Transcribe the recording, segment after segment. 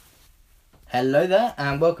Hello there,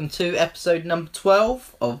 and welcome to episode number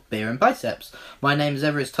 12 of Beer and Biceps. My name is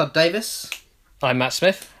Everest Todd Davis. I'm Matt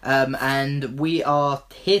Smith. And we are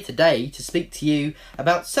here today to speak to you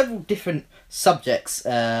about several different subjects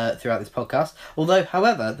throughout this podcast.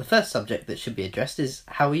 However, the first subject that should be addressed is,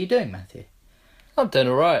 how are you doing, Matthew? I'm doing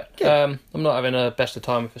alright. Good. I'm not having a best of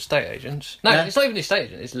time with estate agents. No, it's not even estate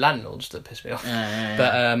agents, it's landlords that piss me off.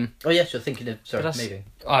 But oh yes, you're thinking of moving.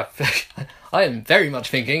 I am very much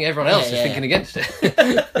thinking everyone else is thinking against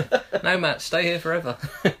it. No, Matt, stay here forever.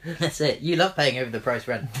 That's it. You love paying over the price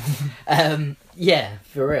rent. Yeah,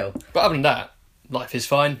 for real. But other than that, life is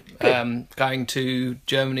fine. Going to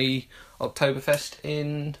Germany Oktoberfest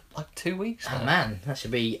in like 2 weeks. Oh man, that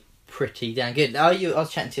should be pretty damn good. I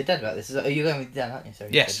was chatting to your dad about this. Are you going with your dad, aren't you?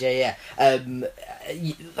 Sorry, yes. Yeah. Have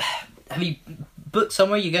you booked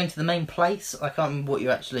somewhere? You're going to the main place? I can't remember what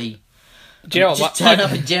you actually... Do you know what? Turn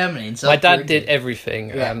up in Germany and my dad did everything.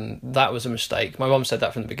 That was a mistake. My mum said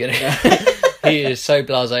that from the beginning. He is so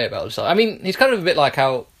blasé about it. I mean, he's kind of a bit like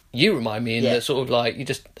how you remind me in that sort of like, you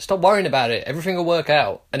just stop worrying about it. Everything will work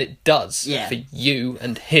out. And it does for you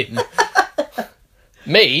and him.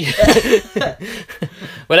 Me,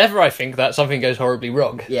 whenever I think that something goes horribly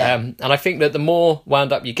wrong, and I think that the more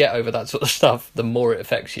wound up you get over that sort of stuff, the more it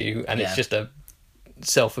affects you, and it's just a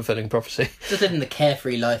self-fulfilling prophecy. Just living the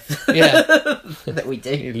carefree life that we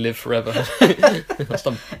do. You live forever. Whilst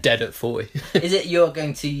I'm dead at 40. Is it you're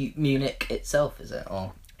going to Munich itself, is it?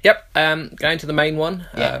 Or? Yep, going to the main one.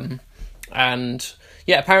 And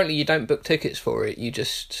apparently you don't book tickets for it, you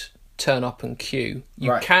just turn up and queue.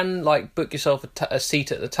 You can book yourself a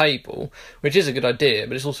seat at the table, which is a good idea,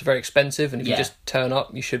 but it's also very expensive, and if you just turn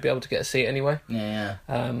up you should be able to get a seat anyway.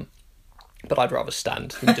 But I'd rather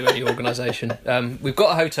stand than do any organisation. We've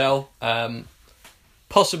got a hotel,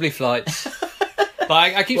 possibly flights, but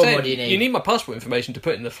I keep saying you need my passport information to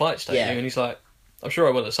put in the flights, don't you? And he's like, I'm sure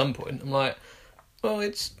I will at some point. I'm like, well,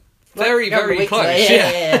 it's very close.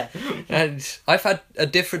 Yeah. And I've had a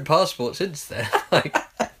different passport since then.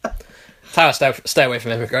 That's how I stay away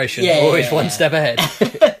from immigration. Always one step ahead.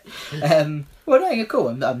 Well, no,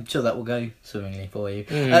 cool. I'm sure that will go swimmingly for you.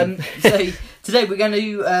 So today we're going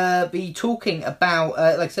to be talking about,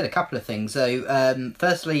 like I said, a couple of things. So,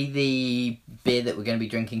 firstly, the beer that we're going to be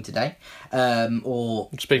drinking today, or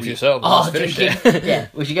speak for yourself. Which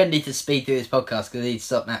you're going to need to speed through this podcast because I need to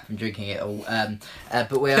stop Matt from drinking it all.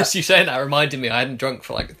 But we are. As you saying that reminded me, I hadn't drunk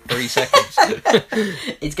for 3 seconds.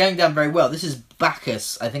 It's going down very well. This is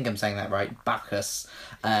Bacchus. I think I'm saying that right. Bacchus.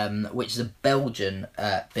 Which is a Belgian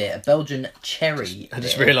beer, a Belgian cherry. I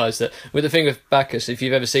just realised that with the thing with Bacchus, if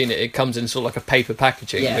you've ever seen it, it comes in sort of like a paper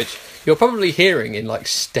packaging, which you're probably hearing in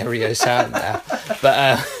stereo sound now.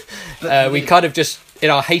 But we kind of just,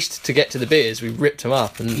 in our haste to get to the beers, we ripped them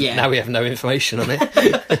up, and now we have no information on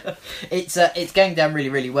it. It's going down really,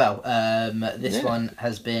 really well. This one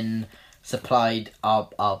has been supplied.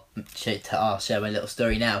 I'll share my little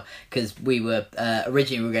story now, because we were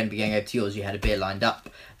originally going to be going over to yours. You had a beer lined up.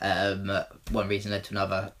 One reason led to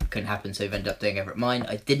another, couldn't happen, so we've ended up doing over at mine.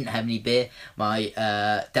 I didn't have any beer. My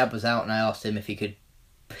dad was out, and I asked him if he could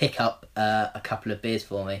pick up a couple of beers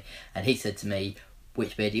for me, and he said to me,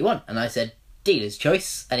 which beer do you want? And I said, Dealer's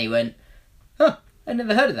Choice. And he went, I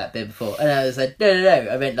never heard of that beer before. And I was like, no,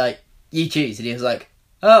 I meant you choose. And he was like,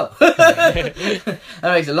 oh, that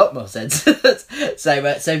makes a lot more sense. But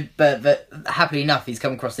happily enough, he's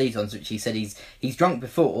come across these ones, which he said he's drunk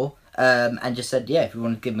before, and just said, if we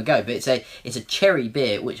want to give them a go. But it's a cherry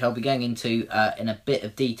beer, which I'll be going into in a bit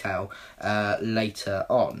of detail later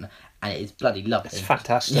on, and it is bloody lovely. It's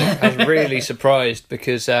fantastic. I was really surprised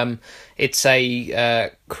because it's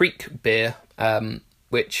a Kriek beer,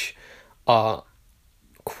 which are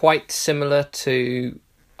quite similar to...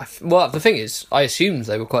 Well, the thing is, I assumed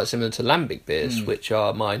they were quite similar to Lambic beers, which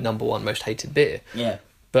are my number one most hated beer. Yeah.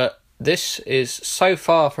 But this is so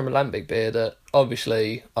far from a Lambic beer that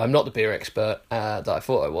obviously I'm not the beer expert that I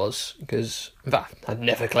thought I was, because in fact I'd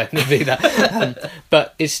never claimed to be that.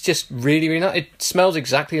 But it's just really, really nice. It smells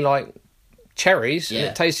exactly like cherries, and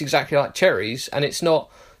it tastes exactly like cherries, and it's not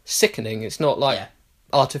sickening. It's not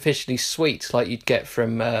artificially sweet like you'd get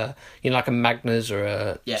from like a Magners or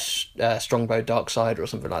a Strongbow Dark Cider or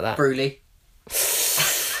something like that. Bruley.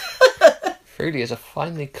 Bruley is a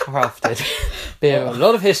finely crafted beer with a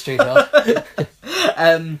lot of history.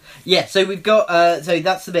 So we've got so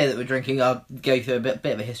that's the beer that we're drinking. I'll go through a bit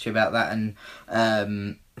of a history about that and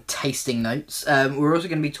tasting notes. We're also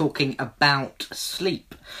going to be talking about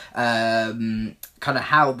sleep, kind of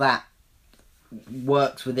how that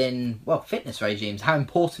works within fitness regimes, how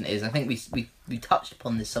important it is. I think we touched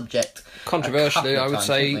upon this subject controversially. I would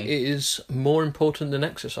say it is more important than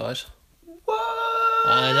exercise.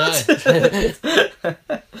 I know.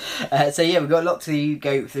 So yeah, we've got a lot to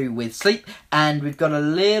go through with sleep, and we've got a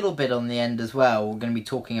little bit on the end as well. We're going to be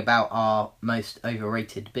talking about our most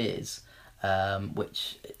overrated beers,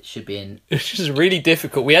 which should be in. It's just really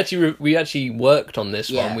difficult. We actually worked on this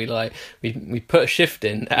one. We put a shift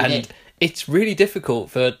in, and it's really difficult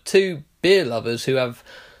for two beer lovers who have.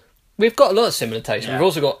 We've got a lot of similar tastes. Yeah. We've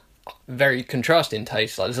also got very contrasting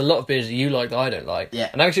tastes. Like there's a lot of beers that you like that I don't like. Yeah.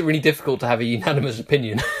 And it makes it really difficult to have a unanimous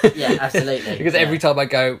opinion. Yeah, absolutely. Because every time I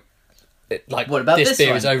go, what about this beer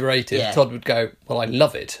one? Is overrated, Todd would go, well, I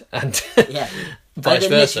love it, and vice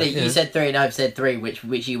versa. You said 3 and I've said 3,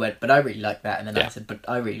 which you went, but I really like that, and then I said, but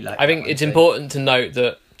I really like. I think it's important to note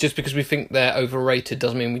that just because we think they're overrated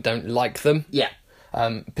doesn't mean we don't like them. Yeah.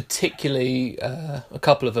 Particularly a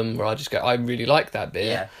couple of them where I just go, I really like that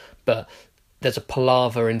beer, but there's a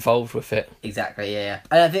palaver involved with it. Exactly, yeah.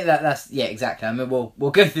 And I think that's exactly. I mean,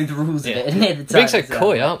 we'll go through the rules of it near the time. We're being so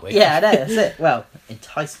coy, aren't we? Yeah, I know, that's it. Well,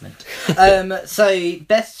 enticement. So,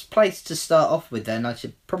 best place to start off with then, I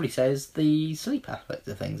should probably say, is the sleep aspect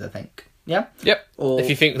of things, I think. Yeah? Yep. Or, if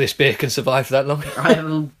you think this beer can survive that long. I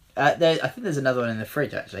think there's another one in the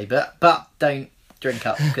fridge, actually, but don't drink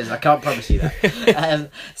up, because I can't promise you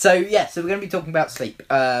that. So we're going to be talking about sleep.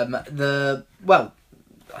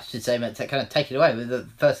 I should say, to kind of take it away, but the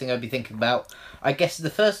first thing I'd be thinking about, I guess the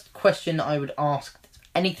first question I would ask,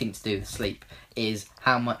 anything to do with sleep, is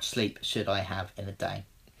how much sleep should I have in a day?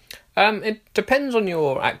 It depends on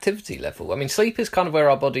your activity level. I mean, sleep is kind of where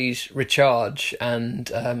our bodies recharge, and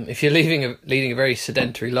if you're leading a very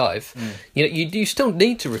sedentary life, you still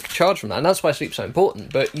need to recharge from that, and that's why sleep's so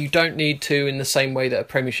important. But you don't need to in the same way that a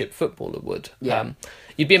Premiership footballer would. Yeah.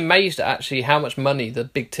 You'd be amazed at actually how much money the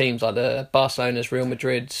big teams like the Barcelonas, Real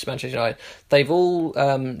Madrid, Manchester United, they've all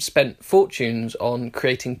spent fortunes on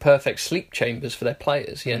creating perfect sleep chambers for their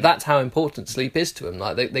players. That's how important sleep is to them.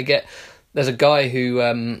 Like they get. There's a guy who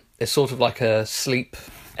is sort of like a sleep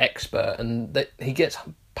expert, and he gets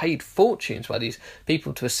paid fortunes by these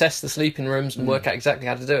people to assess the sleeping rooms and work out exactly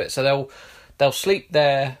how to do it. So they'll sleep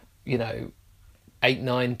there, 8,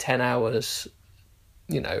 9, 10 hours,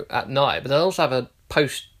 at night, but they'll also have a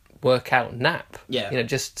post-workout nap,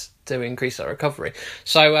 just to increase their recovery.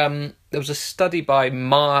 So there was a study by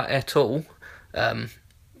Ma et al.,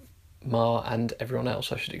 Ma and everyone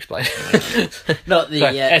else, I should explain. Not the...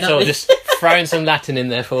 et al., just throwing some Latin in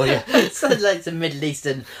there for you. It sounds like some Middle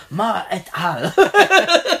Eastern... Ma et al.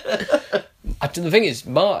 The thing is,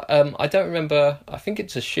 Ma, I don't remember... I think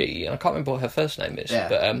it's a she, and I can't remember what her first name is,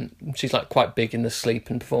 but she's quite big in the sleep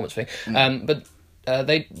and performance thing. But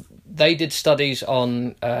they did studies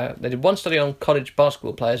on... they did one study on college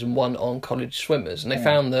basketball players and one on college swimmers, and they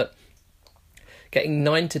found that getting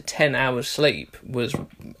 9 to 10 hours sleep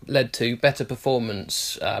led to better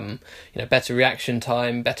performance, better reaction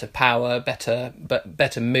time, better power,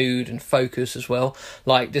 better mood and focus as well.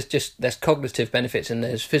 There's cognitive benefits and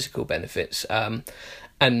there's physical benefits,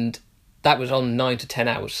 and that was on 9 to 10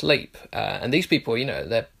 hours sleep. And these people,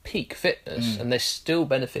 they're peak fitness and they're still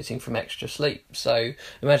benefiting from extra sleep. So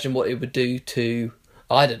imagine what it would do to,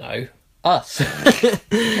 I don't know, us.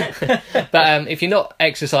 But if you're not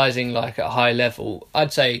exercising at a high level,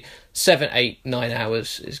 I'd say 7, 8, 9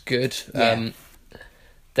 hours is good. There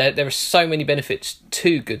are so many benefits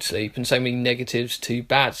to good sleep and so many negatives to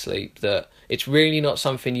bad sleep that it's really not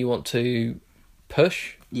something you want to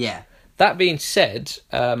push. Yeah. That being said,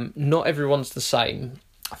 not everyone's the same.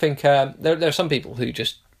 I think there are some people who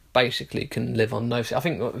just basically can live on no sleep. I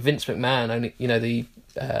think Vince McMahon, only the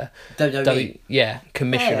WWE.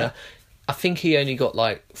 commissioner. Yeah. I think he only got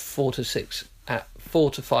 4 to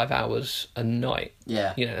 5 hours a night.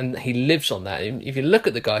 Yeah. And he lives on that. If you look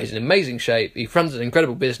at the guy, he's in amazing shape. He runs an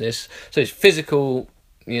incredible business. So his physical,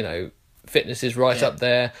 fitness is right up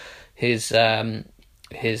there. His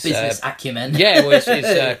business acumen.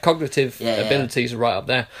 His cognitive abilities are right up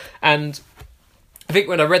there. And I think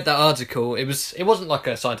when I read that article, it wasn't like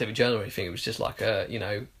a scientific journal or anything. It was just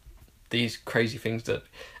these crazy things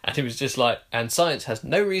and it was just and science has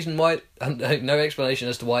no reason why, no explanation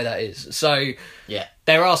as to why that is. So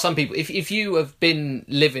there are some people, if you have been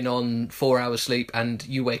living on 4 hours sleep and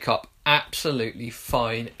you wake up absolutely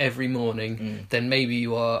fine every morning, then maybe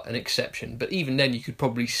you are an exception. But even then, you could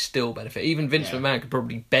probably still benefit. Even Vince McMahon could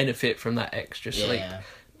probably benefit from that extra sleep.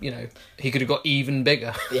 He could have got even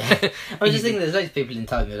bigger. I was just thinking, there's loads of people in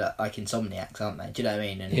time who are insomniacs, aren't there? Do you know what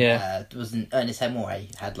I mean? And wasn't Ernest Hemingway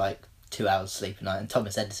had 2 hours sleep a night, and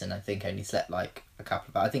Thomas Edison, I think, only slept a couple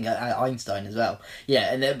of hours. I think Einstein as well.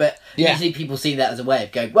 Usually people see that as a way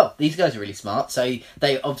of going, well, these guys are really smart, so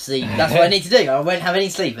they obviously, that's what I need to do. I won't have any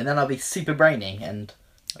sleep, and then I'll be super brainy. And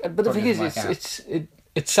But the thing is,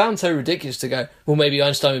 it sounds so ridiculous to go, well, maybe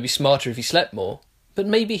Einstein would be smarter if he slept more. But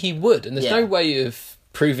maybe he would, and there's no way of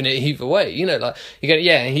proving it either way. You know, like, you go,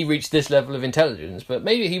 yeah, he reached this level of intelligence, but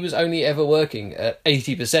maybe he was only ever working at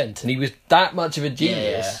 80%, and he was that much of a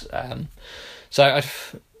genius.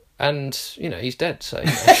 And, you know, he's dead, so...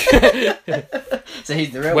 You know. So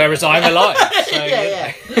he's the real Whereas I'm alive. So,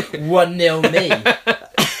 1-0 me.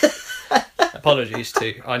 Apologies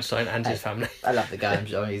to Einstein and his family. I love the guy. I'm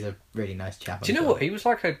sure he's a really nice chap. Do you know what? He was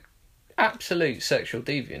like a absolute sexual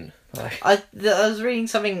deviant. Like... I was reading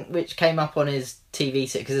something which came up on his TV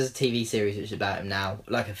series, because there's a TV series which is about him now,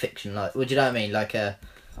 like a fiction, like, well, do you know what I mean? Like a...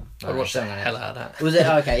 I watched the hell out of that. Was it?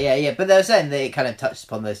 Okay, yeah. But they were saying that it kind of touched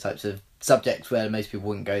upon those types of subjects where most people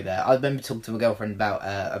wouldn't go there. I remember talking to my girlfriend about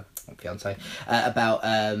a fiance about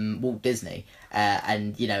Walt Disney,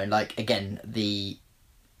 and you know, and like, again, the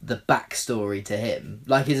backstory to him,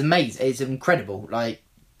 like, is amazing. It's incredible. Like,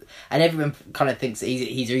 and everyone kind of thinks that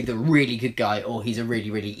he's either a really good guy or he's a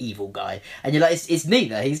really, really evil guy. And you're like, it's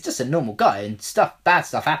neither. He's just a normal guy, and bad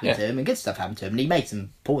stuff happened to him, and good stuff happened to him, and he made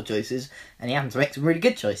some poor choices, and he happened to make some really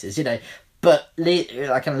good choices, you know. But like,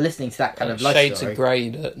 kind of listening to that kind of life shades story, of grey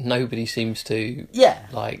that nobody seems to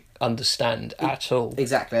like understand at all.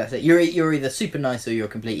 Exactly, that's it. You're either super nice or you're a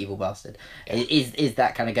complete evil bastard. Yeah. Is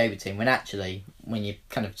that kind of go between, when actually, when you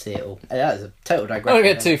kind of see it all, that is a total digression. I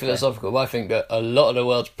don't get too philosophical, but I think that a lot of the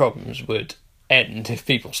world's problems would end if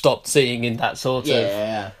people stopped seeing in that sort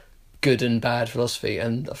of good and bad philosophy.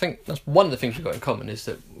 And I think that's one of the things we've got in common, is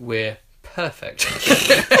that we're perfect.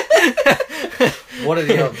 What are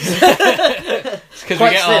the odds? It's because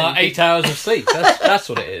we get our 8 hours of sleep. That's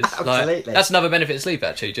what it is. Absolutely. Like, that's another benefit of sleep,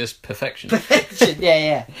 actually, just perfection.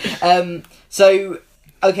 Yeah. So,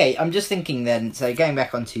 okay, I'm just thinking then, so going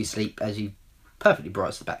back onto sleep, as you perfectly brought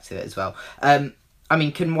us back to it as well. I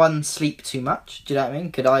mean, can one sleep too much? Do you know what I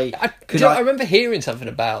mean? I remember hearing something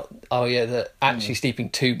about, that actually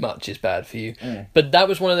sleeping too much is bad for you. But that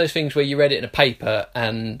was one of those things where you read it in a paper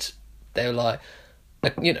and they were like,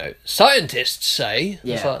 you know, scientists say.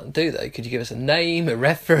 It's like, do they? Could you give us a name, a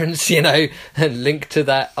reference, you know, and link to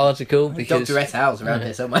that article? Because Dr. S. Howell's around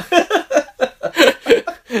here somewhere.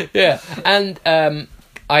 Yeah, and I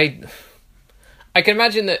can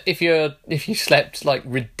imagine that if you slept like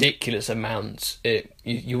ridiculous amounts,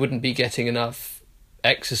 you wouldn't be getting enough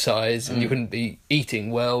exercise, and you wouldn't be eating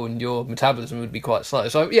well, and your metabolism would be quite slow.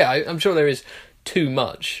 So yeah, I'm sure there is too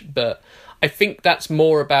much, but I think that's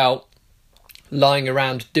more about lying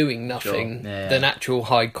around doing nothing than actual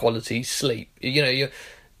high quality sleep. You know,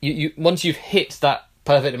 you once you've hit that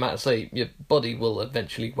perfect amount of sleep, your body will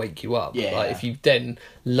eventually wake you up. If you then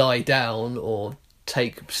lie down or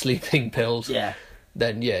take sleeping pills,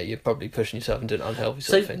 then you're probably pushing yourself into an unhealthy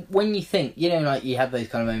sort of thing. When you think, you know, like, you have those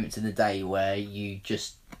kind of moments in the day where you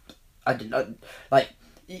just, there's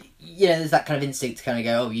that kind of instinct to kind of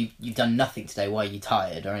go, oh, you've done nothing today, why are you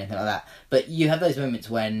tired, or anything like that. But you have those moments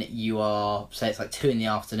when you are, say it's like 2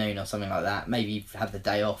 p.m. or something like that, maybe you've had the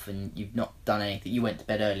day off and you've not done anything, you went to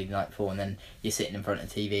bed early the night before, and then you're sitting in front of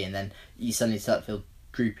the TV, and then you suddenly start to feel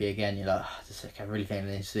droopy again. You're like, I really think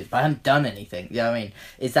I need to sleep, but I haven't done anything. You know what I mean?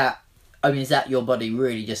 Is that your body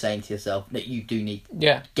really just saying to yourself that you do need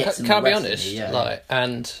to get some rest? Can I be honest?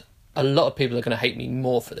 And a lot of people are going to hate me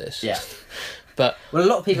more for this. Yeah. But, well, a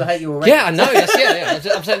lot of people hate you already. Yeah, I know. I'm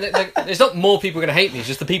saying that it's not more people are going to hate me. It's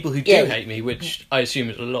just the people who do hate me, which I assume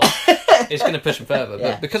is a lot. It's going to push them further.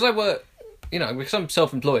 Yeah. But because I work, because I'm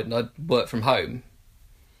self-employed and I work from home.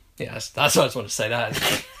 Yeah, that's what I just want to say. That is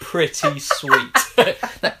pretty sweet.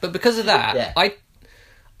 But because of that, I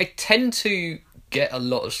tend to get a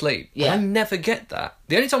lot of sleep. Yeah. I never get that.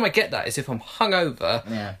 The only time I get that is if I'm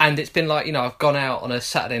hungover and it's been like, I've gone out on a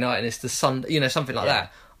Saturday night and it's the sun, something like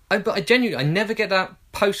that. But I never get that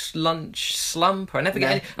post-lunch slump. I never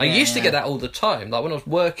get any. I used to get that all the time. Like when I was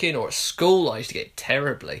working or at school, I used to get it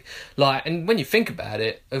terribly. Like, and when you think about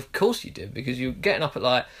it, of course you did, because you're getting up at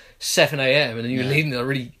like 7 a.m. and then you're leading a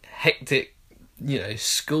really hectic,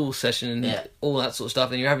 school session and all that sort of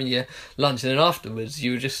stuff. And you're having your lunch, and then afterwards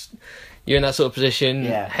you're in that sort of position,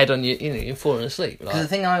 head on you're falling asleep. Because the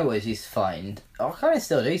thing I always used to find, I kind of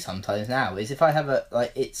still do sometimes now, is if I have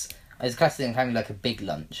it's a classic thing, having like a big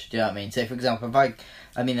lunch. Do you know what I mean? So, for example, the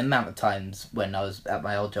amount of times when I was at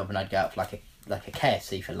my old job and I'd go out for like a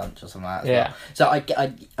KFC for lunch or something like that. Well. So I'd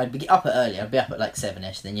be up early. I'd be up at like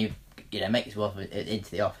 7ish. Then you make yourself into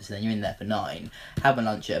the office, and then you're in there for 9. Have a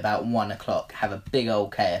lunch at about 1 o'clock. Have a big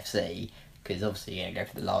old KFC, because obviously you're gonna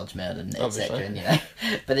go for the large meal and etc.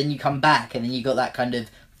 But then you come back, and then you got that kind of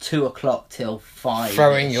 2 o'clock till 5.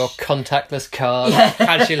 Throwing your contactless card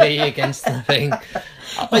casually against the thing.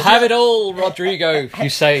 Have it all, Rodrigo, you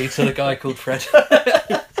say to the guy called Fred.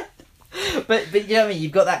 But you know what I mean?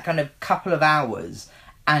 You've got that kind of couple of hours,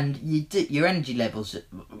 and your energy levels,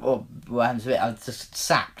 or what happens to it, are just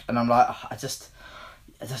sapped, and I'm like, oh, I just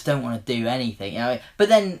don't want to do anything, you know.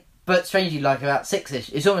 But strangely, like about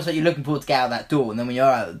 6ish, it's almost like you're looking forward to get out that door, and then when you're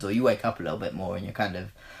out the door, you wake up a little bit more, and you're kind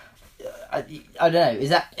of, I don't know. Is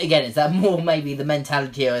that more maybe the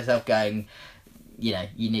mentality of yourself going, you know,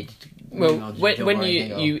 you need to. Well, when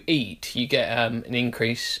you eat, you get an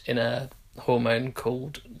increase in a hormone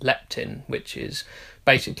called leptin, which is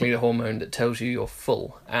basically the hormone that tells you you're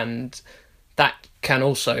full, and that can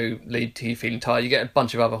also lead to you feeling tired. You get a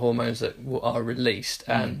bunch of other hormones that are released,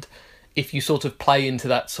 and if you sort of play into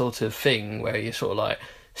that sort of thing where you're sort of like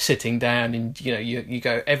sitting down and you know you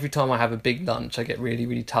go, every time I have a big lunch I get really,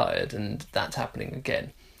 really tired, and that's happening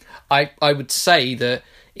again. I would say that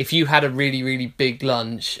if you had a really, really big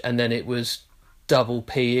lunch and then it was double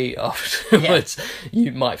PE afterwards,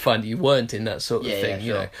 you might find that you weren't in that sort of thing,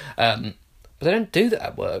 you know. But they don't do that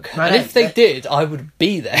at work. And if they did, I would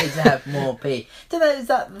be there. Need to have more PE. Don't know, is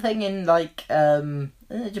that the thing in like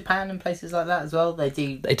Japan and places like that as well? They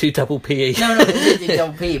do double PE. No, they do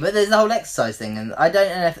double PE, but there's the whole exercise thing, and I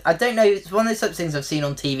don't know. It's one of those types of things I've seen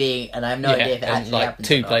on TV, and I have no idea if it actually happens.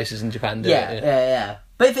 2 places in Japan do it. Yeah.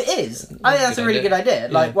 But if it is, I think that's a really good idea.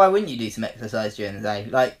 Like, why wouldn't you do some exercise during the day?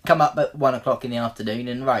 Like, come up at 1 o'clock in the afternoon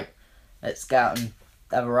and, right, let's go out and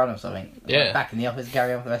have a run or something. Yeah. Like, back in the office and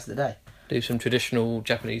carry on for the rest of the day. Do some traditional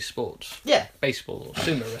Japanese sports. Yeah. Baseball or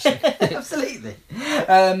sumo wrestling. Absolutely.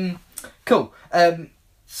 Cool.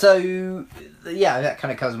 So, yeah, that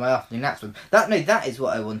kind of covers my afternoon naps. That is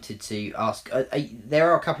what I wanted to ask.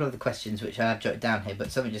 There are a couple of the questions which I have jotted down here,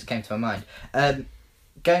 but something just came to my mind.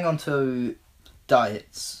 Going on to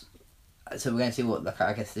diets, so we're going to see what, like,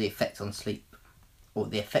 I guess, the effects on sleep, or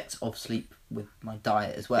the effects of sleep with my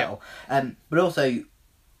diet as well. Yep. But also,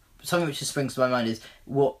 something which just springs to my mind is,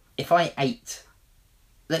 what if I ate?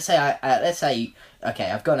 Let's say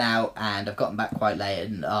okay, I've gone out and I've gotten back quite late,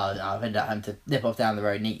 and I've ended up having to nip off down the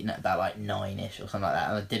road and eating at about like 9ish or something like that,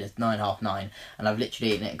 and I did it 9, half 9, and I've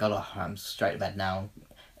literally eaten it and gone, oh, I'm straight to bed now.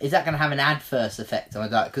 Is that going to have an adverse effect on my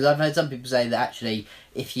diet? Because I've heard some people say that actually,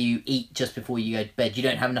 if you eat just before you go to bed, you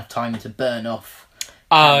don't have enough time to burn off.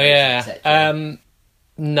 Oh yeah.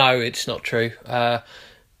 No, it's not true.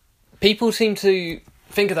 People seem to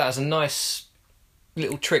think of that as a nice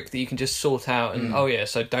little trick that you can just sort out, and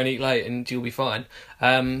so don't eat late and you'll be fine.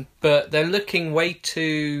 But they're looking way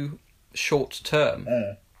too short term.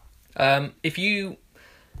 If you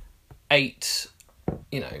ate,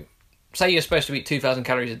 say you're supposed to eat 2,000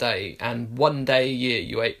 calories a day, and one day a year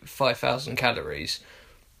you ate 5,000 calories,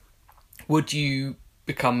 would you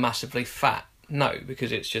become massively fat? No,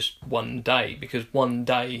 because it's just one day. Because one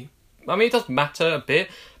day, I mean, it does matter a bit,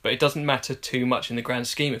 but it doesn't matter too much in the grand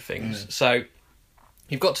scheme of things. So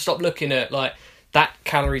you've got to stop looking at like that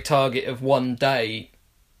calorie target of one day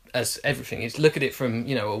as everything. Is look at it from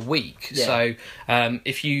a week. Yeah. So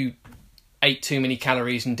if you ate too many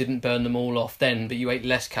calories and didn't burn them all off then, but you ate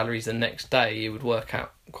less calories the next day, it would work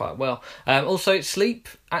out quite well. Also, sleep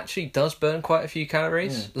actually does burn quite a few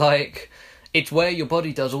calories. Like, it's where your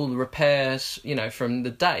body does all the repairs, from the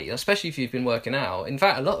day, especially if you've been working out. In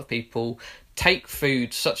fact, a lot of people take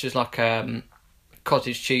food such as like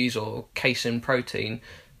cottage cheese or casein protein,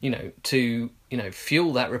 to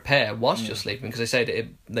fuel that repair whilst you're sleeping, because they say that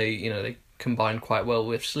they combine quite well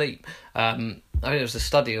with sleep. I think there was a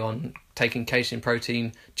study on taking casein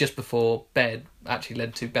protein just before bed actually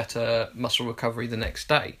led to better muscle recovery the next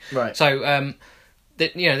day. Right. So,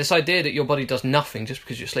 this idea that your body does nothing just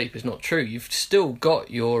because you sleep is not true. You've still got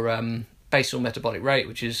your basal metabolic rate,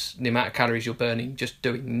 which is the amount of calories you're burning just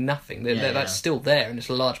doing nothing. That's still there, and it's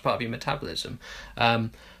a large part of your metabolism.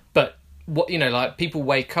 But what like people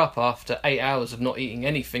wake up after 8 hours of not eating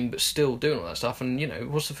anything but still doing all that stuff,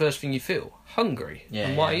 and what's the first thing you feel? Hungry.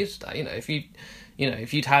 And why is that?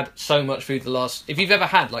 If you'd had so much food if you've ever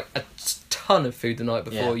had like a ton of food the night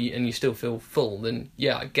before and you still feel full, then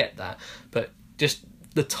I get that. But just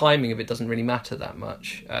the timing of it doesn't really matter that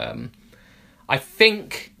much. I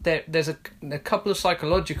think there's a couple of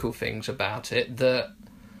psychological things about it. That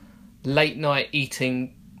late night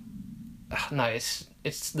eating,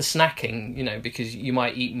 it's the snacking, because you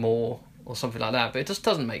might eat more or something like that, but it just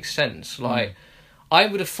doesn't make sense. Like, I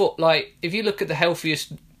would have thought, like, if you look at the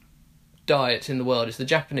healthiest diets in the world, it's the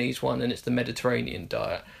Japanese one and it's the Mediterranean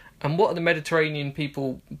diet. And what are the Mediterranean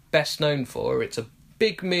people best known for? It's a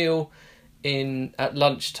big meal at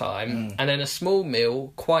lunchtime, and then a small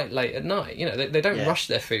meal quite late at night. You know, they don't rush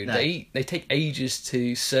their food. No. They take ages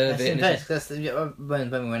to serve it. When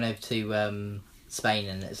we went over to Spain,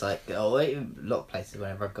 and it's like, a lot of places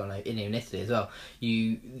whenever I've gone over, in Italy as well,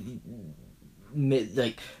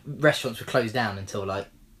 like restaurants were closed down until like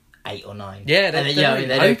 8 or 9. Yeah, they'd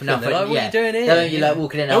open up. Like, what are you doing here? You're like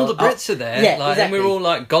walking in. All the Brits are there. Yeah, like, exactly. And we're all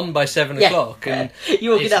like gone by 7 o'clock. And you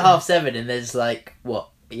walk in at 7:30, and there's like what.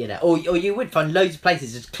 You know, or you would find loads of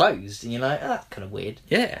places just closed, and you're like, oh, that's kind of weird.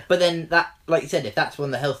 Yeah. But then that, like you said, if that's one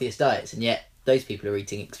of the healthiest diets, and yet those people are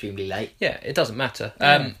eating extremely late. Yeah, it doesn't matter.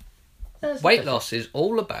 Weight loss is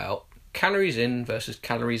all about calories in versus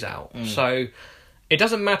calories out. So it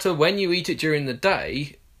doesn't matter when you eat it during the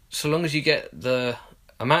day, so long as you get the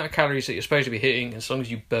amount of calories that you're supposed to be hitting, as long as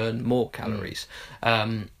you burn more calories.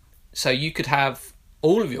 So you could have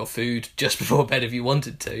all of your food just before bed if you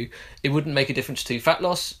wanted to. It wouldn't make a difference to fat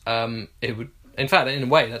loss. It would, in fact, in a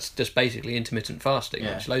way, that's just basically intermittent fasting,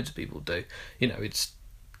 which loads of people do. You know, it's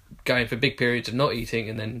going for big periods of not eating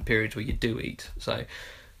and then periods where you do eat. So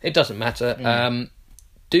it doesn't matter.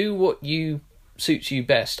 Do what suits you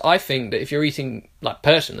best. I think that if you're eating, like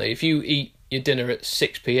personally, if you eat your dinner at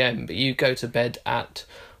 6 p.m, but you go to bed at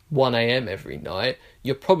 1 a.m. every night,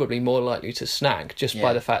 you're probably more likely to snack just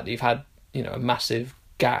by the fact that you've had, you know, a massive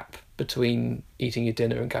gap between eating your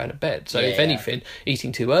dinner and going to bed. So if anything,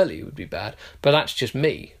 eating too early would be bad. But that's just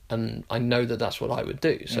me, and I know that that's what I would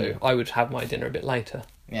do. So I would have my dinner a bit later.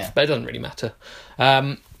 Yeah. But it doesn't really matter.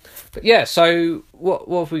 But yeah, so what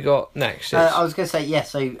have we got next? I was going to say,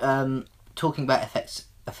 so talking about effects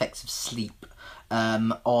of sleep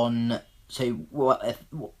what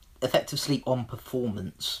effects of sleep on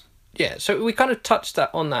performance? Yeah, so we kind of touched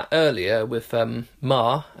on that earlier with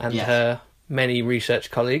Ma and her many research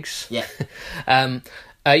colleagues. Yeah.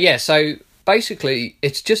 So basically,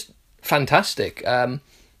 it's just fantastic.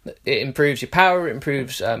 It improves your power, it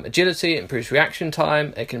improves agility, it improves reaction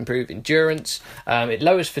time, it can improve endurance, it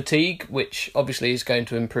lowers fatigue, which obviously is going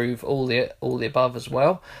to improve all the above as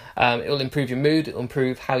well. It will improve your mood, it will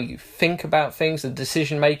improve how you think about things, the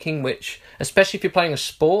decision making, which, especially if you're playing a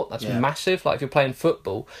sport, that's massive. Like if you're playing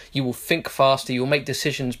football, you will think faster, you'll make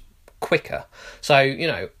decisions quicker. So, you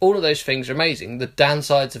know, all of those things are amazing. The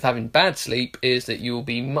downsides of having bad sleep is that you will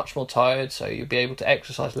be much more tired, so you'll be able to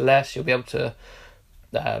exercise less, you'll be able to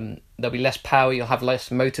there'll be less power, you'll have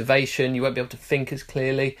less motivation, you won't be able to think as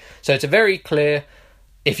clearly. So it's a very clear,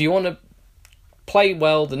 if you want to play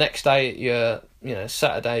well the next day at your, you know,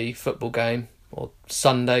 Saturday football game or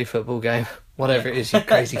Sunday football game, whatever it is you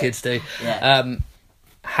crazy kids do,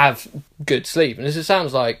 have good sleep. And it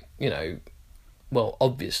sounds like, you know, well,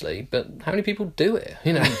 obviously, but how many people do it?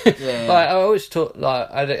 You know, like I always thought,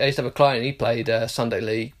 like I used to have a client. He played Sunday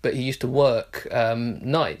league, but he used to work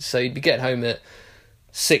nights, so he'd be getting home at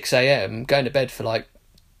 6 a.m, going to bed for like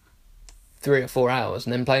 3 or 4 hours,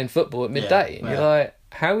 and then playing football at midday. And you're like,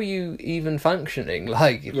 how are you even functioning?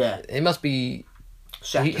 Like, it must be.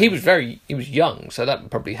 He was young, so that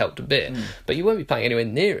probably helped a bit. But you won't be playing anywhere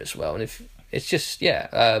near as well. And if it's just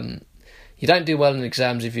you don't do well in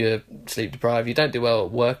exams if you're sleep deprived. You don't do well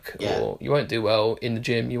at work, or you won't do well in the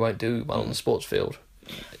gym. You won't do well on the sports field.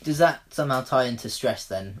 Does that somehow tie into stress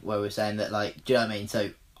then, where we're saying that, like, do you know what I mean? So,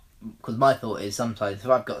 because my thought is sometimes if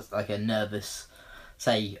I've got like a nervous,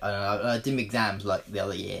 say, I don't know, I did my exams like the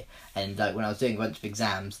other year, and like when I was doing a bunch of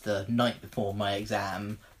exams the night before my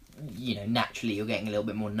exam, you know, naturally you're getting a little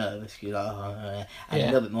bit more nervous, you're like, and a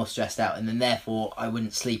little bit more stressed out, and then therefore I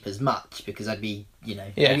wouldn't sleep as much because I'd be, you know,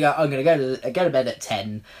 I'm going to go to bed at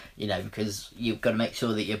 10, you know, because you've got to make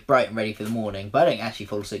sure that you're bright and ready for the morning. But I don't actually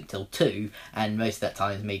fall asleep till 2, and most of that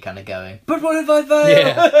time is me kind of going, but what if I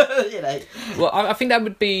fail? You know. Well, I think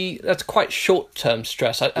that's quite short-term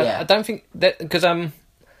stress. I don't think that, because I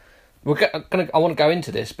want to go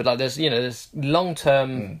into this, but like there's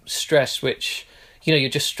long-term stress which, you know,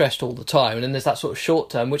 you're just stressed all the time, and then there's that sort of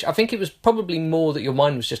short term, which I think it was probably more that your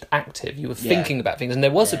mind was just active. You were thinking about things, and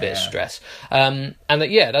there was a bit of stress, and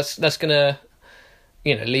that's gonna,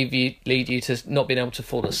 you know, lead you to not being able to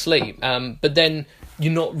fall asleep. But then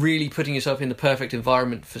you're not really putting yourself in the perfect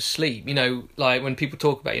environment for sleep. You know, like when people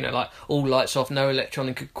talk about, you know, like all lights off, no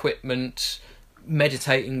electronic equipment,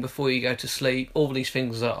 meditating before you go to sleep, all these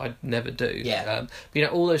things that I'd never do. But, you know,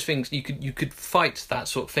 all those things you could fight that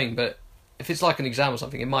sort of thing, but if it's like an exam or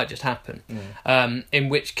something, it might just happen. In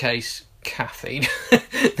which case, caffeine.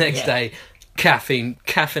 Next day,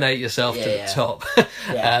 caffeinate yourself to the top.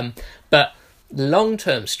 But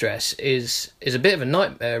long-term stress is a bit of a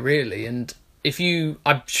nightmare, really. And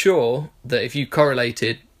I'm sure that if you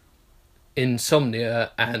correlated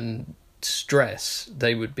insomnia and stress,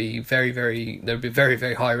 they would be very,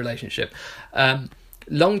 very high relationship.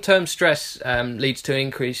 Long-term stress leads to an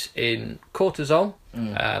increase in cortisol,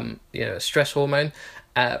 a stress hormone,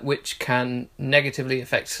 which can negatively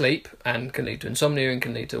affect sleep and can lead to insomnia and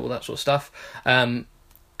can lead to all that sort of stuff.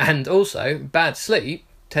 And also, bad sleep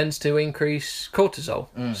tends to increase cortisol.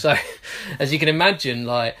 So, as you can imagine,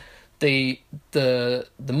 like the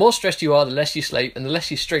more stressed you are, the less you sleep, and the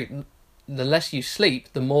less you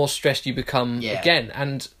sleep, the more stressed you become again.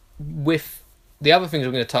 And with the other things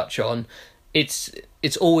we're going to touch on, it's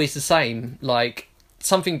always the same. Like,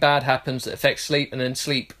 something bad happens that affects sleep, and then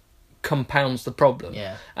sleep compounds the problem.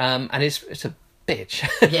 And it's a bitch.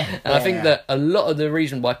 And I think that a lot of the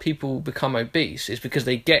reason why people become obese is because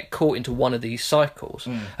they get caught into one of these cycles.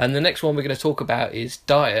 And the next one we're going to talk about is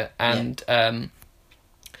diet. And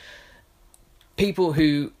people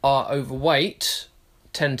who are overweight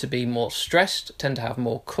tend to be more stressed, tend to have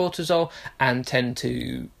more cortisol, and tend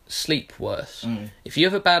to sleep worse. If you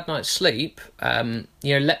have a bad night's sleep,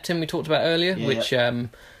 leptin we talked about earlier, which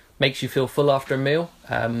makes you feel full after a meal,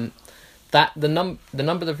 that the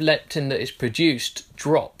number of leptin that is produced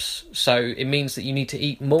drops, so it means that you need to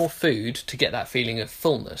eat more food to get that feeling of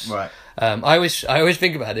fullness. Right. I always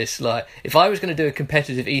think about this, like, if I was going to do a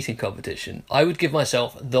competitive eating competition, I would give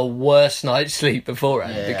myself the worst night's sleep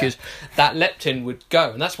beforehand, because that leptin would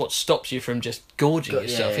go, and that's what stops you from just gorging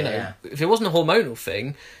yourself. If it wasn't a hormonal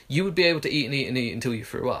thing, you would be able to eat and eat and eat until you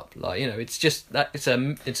threw up. Like, it's just that it's a.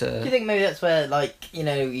 Do you think maybe that's where, like, you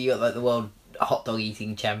got like the world hot dog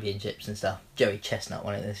eating championships and stuff? Joey Chestnut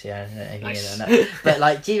won it this year. I don't know if nice. You know. But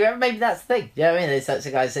like, do you remember, maybe that's the thing? You know what I mean? There's lots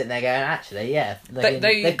of guys sitting there going, actually,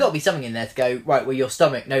 they've got to be something in there to go, right, well, your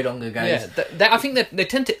stomach no longer goes. I think they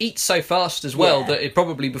tend to eat so fast as well that it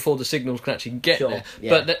probably before the signals can actually get there.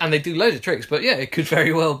 But and they do loads of tricks. But it could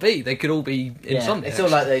very well be they could all be insomnia. It's all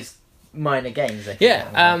like those minor games.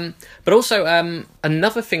 But also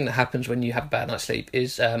another thing that happens when you have a bad night's sleep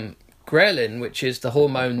is ghrelin, which is the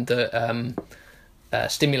hormone that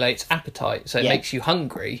stimulates appetite, so it makes you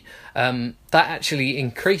hungry. That actually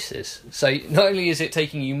increases. So not only is it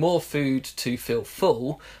taking you more food to feel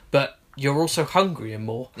full, but you're also hungrier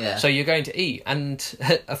more. So you're going to eat. And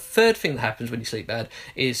a third thing that happens when you sleep bad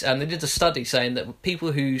is they did a study saying that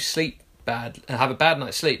people who sleep bad and have a bad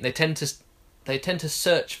night's sleep, they tend to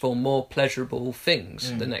search for more pleasurable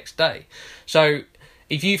things the next day. So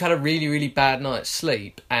if you've had a really, really bad night's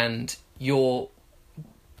sleep and you're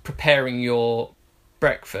preparing your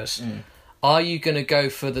breakfast, are you going to go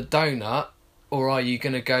for the donut, or are you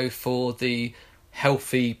going to go for the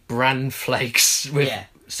healthy bran flakes with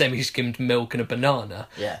semi-skimmed milk and a banana?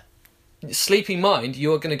 Sleepy mind,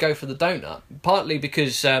 you're going to go for the donut, partly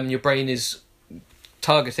because your brain is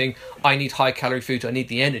targeting, I need high calorie food, I need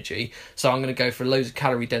the energy, so I'm going to go for loads of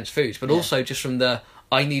calorie dense foods, but also just from the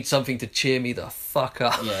I need something to cheer me the fuck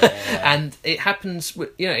up. And it happens with,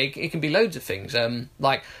 it can be loads of things.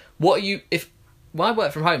 Like, when I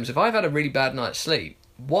work from home, so if I've had a really bad night's sleep,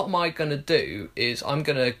 what am I going to do is I'm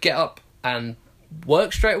going to get up and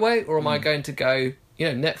work straight away, or am I going to go,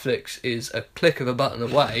 Netflix is a click of a button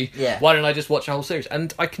away, why don't I just watch a whole series?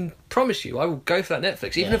 And I can promise you, I will go for that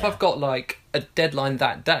Netflix, even if I've got, like, a deadline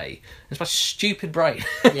that day. It's my stupid brain.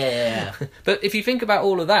 But if you think about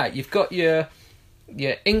all of that, you've got your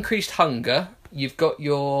increased hunger, you've got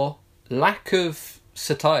your lack of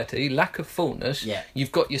satiety, lack of fullness,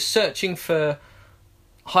 you've got your searching for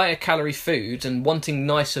higher calorie foods and wanting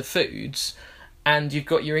nicer foods, and you've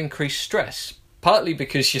got your increased stress, partly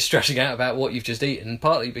because you're stressing out about what you've just eaten,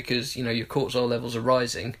 partly because your cortisol levels are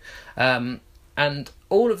rising, and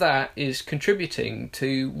all of that is contributing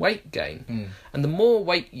to weight gain. And the more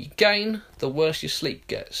weight you gain, the worse your sleep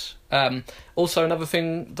gets. Also, another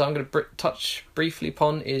thing that I'm going to touch briefly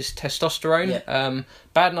upon is testosterone.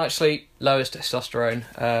 Bad night's sleep lowers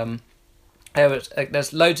testosterone.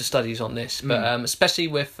 There's loads of studies on this, but especially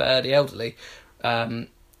with the elderly,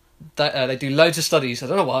 they do loads of studies, I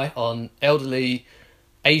don't know why, on elderly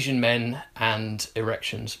Asian men and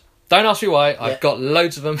erections. Don't ask me why, I've got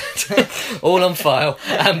loads of them all on file.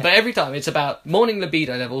 But every time it's about morning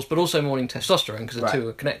libido levels, but also morning testosterone, because the two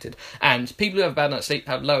are connected. And people who have a bad night's sleep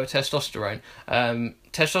have lower testosterone.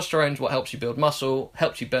 Testosterone is what helps you build muscle,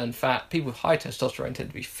 helps you burn fat. People with high testosterone tend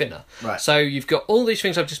to be thinner. So you've got all these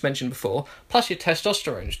things I've just mentioned before, plus your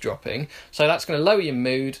testosterone's dropping, so that's going to lower your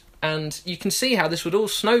mood, and you can see how this would all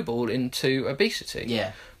snowball into obesity.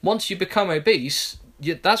 Once you become obese,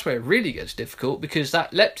 that's where it really gets difficult, because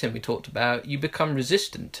that leptin we talked about, you become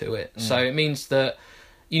resistant to it. So it means that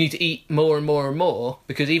you need to eat more and more and more,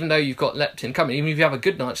 because even though you've got leptin coming, even if you have a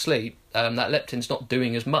good night's sleep, that leptin's not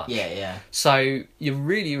doing as much. Yeah. So you're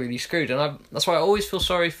really, really screwed. And that's why I always feel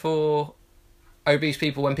sorry for obese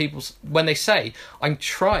people when they say, I'm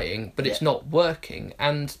trying, but it's not working.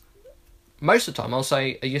 And most of the time I'll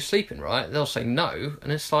say, are you sleeping right? They'll say no.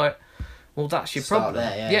 And it's like, well, that's your problem.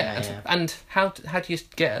 There, yeah. And how do you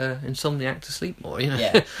get an insomniac to sleep more?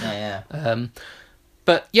 Yeah.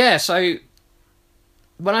 But yeah, so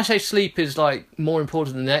when I say sleep is like more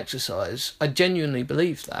important than exercise, I genuinely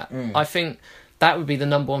believe that. I think that would be the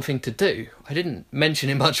number one thing to do. I didn't mention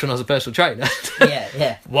it much when I was a personal trainer.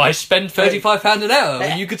 Yeah. Why spend £35 an hour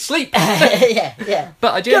when you could sleep? yeah.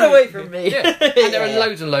 But I get away from me. Yeah. And there are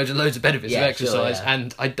loads and loads and loads of benefits of exercise, sure,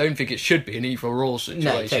 and I don't think it should be an either-or situation.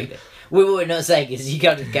 No, totally. What we're not saying is you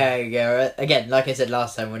got to go again. Like I said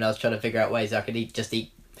last time when I was trying to figure out ways I could eat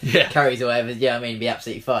curries or whatever. Yeah, I mean, be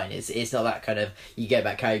absolutely fine. It's not that kind of you go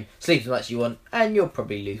back home, sleep as much as you want, and you'll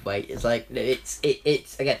probably lose weight. It's like it's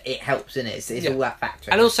again, it helps in it. It's all that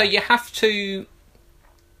factor. And also, you have to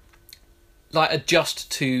like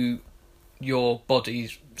adjust to your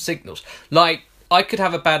body's signals. Like I could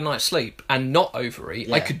have a bad night's sleep and not overeat.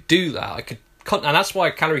 Yeah. I could do that. And that's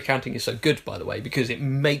why calorie counting is so good, by the way, because it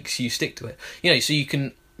makes you stick to it. So you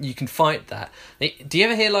can fight that. Do you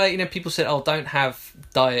ever hear people say, "Oh, don't have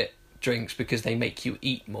diet drinks because they make you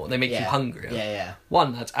eat more. They make you hungrier." Yeah.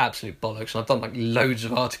 One, that's absolute bollocks. And I've done loads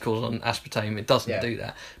of articles on aspartame. It doesn't do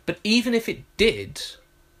that. But even if it did,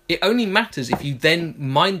 it only matters if you then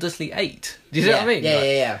mindlessly ate. Do you know what I mean?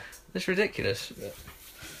 Yeah. It's ridiculous. Yeah.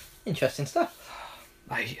 Interesting stuff.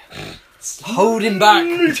 Holding back.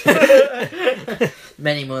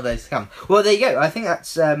 Many more of those to come. Well, there you go. I think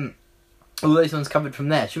that's all those ones covered from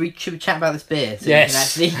there. Should we chat about this beer so you can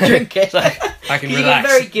actually drink it? I can relax.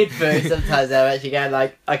 You're very good for it sometimes. I'm actually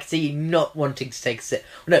going I can see you not wanting to take a sip.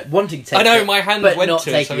 No, wanting to take a sip. I know, my hand went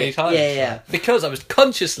to it so many times. Yeah. Because I was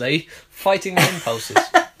consciously fighting my impulses.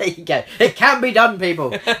 There you go. It can be done,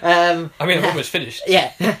 people. I've almost finished.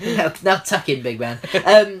 Yeah. now tuck in, big man.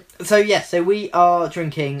 So we are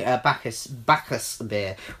drinking Bacchus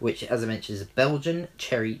beer, which, as I mentioned, is a Belgian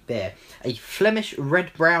cherry beer. A Flemish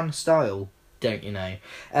red-brown style, don't you know?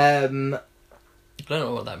 I don't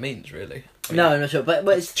know what that means, really. No, I'm not sure, but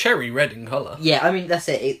it's cherry red in colour. Yeah, I mean that's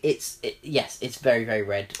it. Yes, it's very, very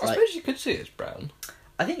red. I suppose you could see it's brown.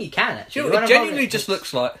 I think you can actually. It genuinely just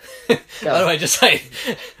looks like. By the way, just saying,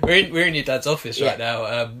 we're in your dad's office right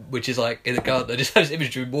now, which is in the garden. I just have this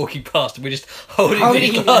image of him walking past, and we're just holding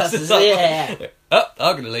these glasses up. Yeah. Oh,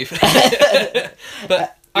 I'm gonna leave.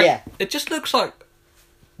 But it just looks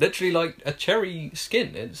literally like a cherry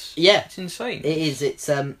skin. It's insane. It is.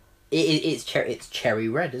 It's cherry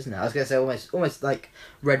red, isn't it? I was going to say almost like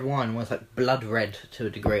red wine, almost like blood red to a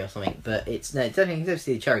degree or something. But it's definitely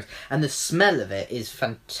the cherries, and the smell of it is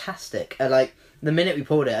fantastic. The minute we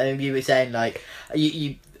poured it, I mean, you were saying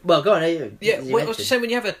you. Well, go on. I was just saying when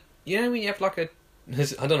you have I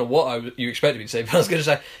don't know what you expected me to say, but I was going to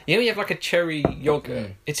say, when you have a cherry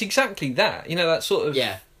yogurt, it's exactly that. That sort of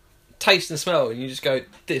taste and smell, and you just go,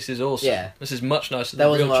 this is awesome. Yeah. This is much nicer than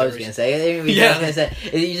real cherries. That wasn't what I was going to say. I was going to say,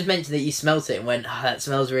 you just mentioned that you smelt it and went, oh, that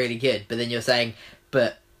smells really good. But then you're saying,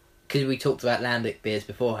 because we talked about lambic beers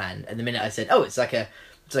beforehand, and the minute I said, oh, it's like a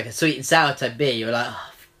sweet and sour type beer, you were like,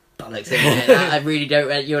 oh, bollocks, I really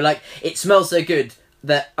don't. You were like, it smells so good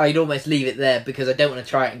that I'd almost leave it there because I don't want to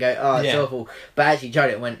try it and go, oh, it's awful. But I actually tried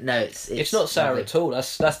it and went, no, it's not sour at all.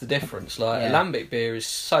 That's the difference. A lambic beer is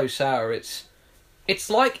so sour, it's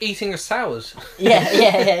like eating a sours.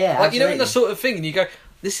 Yeah. In the sort of thing, and you go,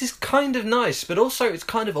 this is kind of nice, but also it's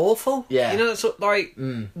kind of awful. Yeah. That sort of,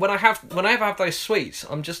 when I ever have those sweets,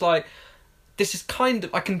 I'm just like, this is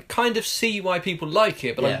I can kind of see why people like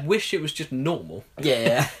it, but I wish it was just normal.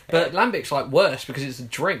 Yeah. But lambic's worse because it's a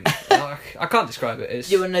drink. I can't describe it.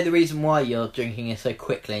 Do you want to know the reason why you're drinking it so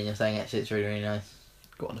quickly and you're saying actually it's really, really nice?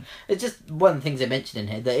 Go on. It's just one of the things I mentioned in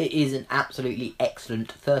here, that it is an absolutely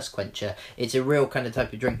excellent thirst quencher. It's a real kind of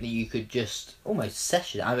type of drink that you could just almost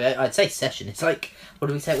session. I mean, I'd say session. It's what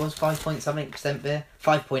do we say it was? 5-point-something% beer?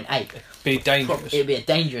 5.8. Be dangerous. It'd be a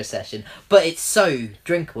dangerous session. But it's so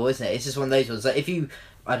drinkable, isn't it? It's just one of those ones that if you,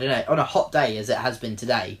 I don't know, on a hot day as it has been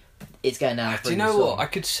today, it's going down. Do you know what? I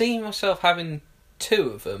could see myself having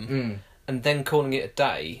 2 of them and then calling it a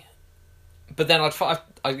day. But then I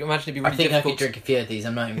imagine it'd be really difficult. I think I could drink a few of these,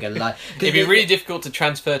 I'm not even going to lie. It'd be really difficult to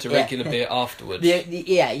transfer to regular beer afterwards.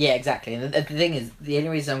 Yeah, exactly. And the thing is, the only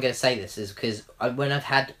reason I'm going to say this is because when I've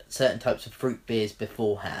had certain types of fruit beers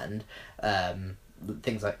beforehand,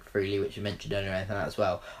 things like Freely, which you mentioned earlier, and anything like that as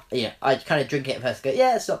well, I kind of drink it at first and go,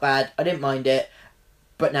 yeah, it's not bad, I didn't mind it.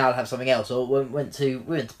 but now I'll have something else. Or we went to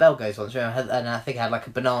Belgo's once, and I think I had like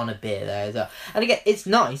a banana beer there as well. And again, it's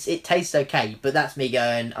nice, it tastes okay, but that's me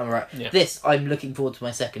going, I'm right. Yeah. This, I'm looking forward to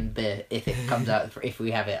my second beer if it comes out, if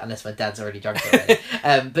we have it, unless my dad's already drunk it already.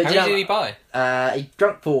 But how many did he buy? He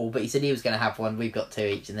drunk 4, but he said he was going to have one. We've got 2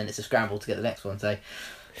 each, and then it's a scramble to get the next one. So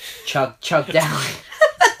chug down.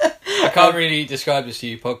 I can't really describe this to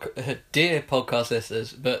you, dear podcast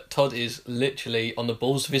listeners, but Todd is literally on the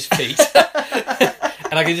balls of his feet.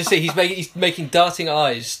 And I can just see he's making darting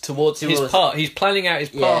eyes towards his path. He's planning out his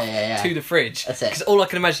path to the fridge. Because all I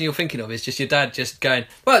can imagine you're thinking of is just your dad just going,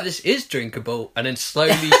 well, this is drinkable, and then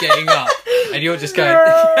slowly getting up, and you're just going...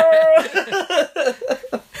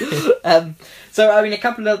 So, I mean, a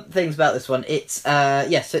couple of things about this one. It's, so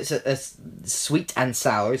it's a sweet and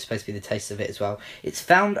sour. It's supposed to be the taste of it as well. It's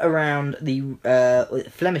found around the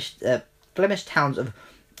Flemish towns of...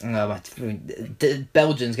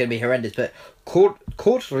 Belgium's going to be horrendous, but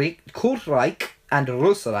Kortrijk and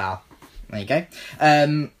Roosendaal. There you go.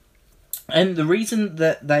 And the reason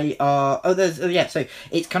that they are... so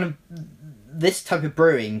it's kind of... This type of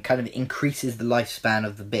brewing kind of increases the lifespan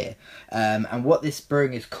of the beer. And what this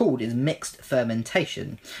brewing is called is mixed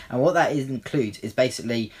fermentation. And what that includes is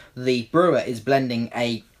basically the brewer is blending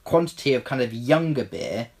a quantity of kind of younger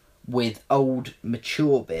beer with old,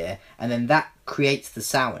 mature beer. And then that creates the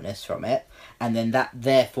sourness from it. And then that,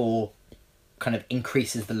 therefore, kind of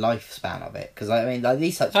increases the lifespan of it. Because, I mean, like,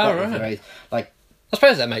 these types of bottles are always, like... I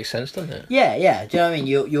suppose that makes sense, doesn't it? Yeah. Do you know what I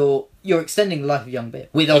mean? You're extending the life of young beer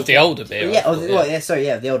with the older beer. Yeah,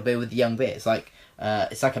 the older beer with the young beer. It's like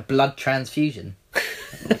a blood transfusion,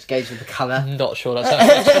 which goes with the colour. I'm not sure that's how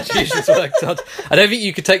transfusions work, Todd. I don't think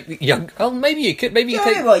you could take the young. Well, maybe you could. Maybe you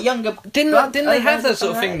take younger. Didn't they have that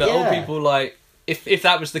sort of thing that old people like? If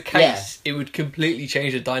that was the case, it would completely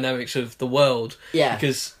change the dynamics of the world. Yeah,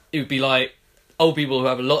 because it would be like old people who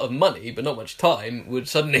have a lot of money but not much time would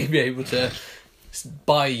suddenly be able to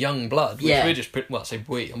buy young blood, which we're just... Well, I say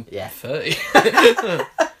we, I'm 30.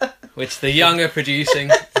 Which the young are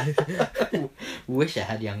producing. Wish I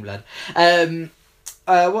had young blood.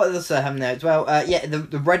 What else I have there as well?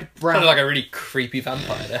 The red-brown... Kind of like a really creepy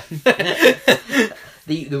vampire there.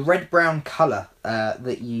 The red-brown colour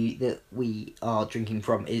that we are drinking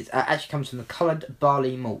from is actually comes from the coloured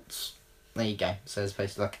barley malts. There you go. So as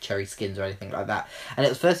opposed to like cherry skins or anything like that. And it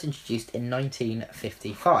was first introduced in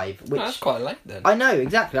 1955. Which that's quite late then. I know,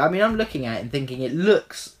 exactly. I mean, I'm looking at it and thinking it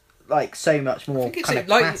looks like so much more kind of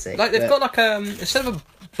classic. Like they've got like instead of a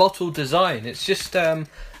bottle design, it's just a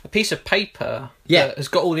piece of paper that has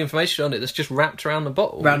got all the information on it that's just wrapped around the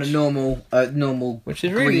bottle. Around a normal which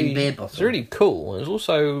is green really, beer bottle. It's really cool. And it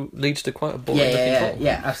also leads to quite a boring looking bottle.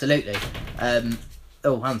 Yeah, absolutely.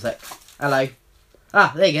 One sec. Hello.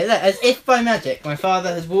 There you go. As if by magic, my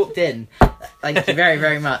father has walked in. Thank you very,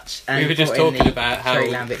 very much. And we were just talking about how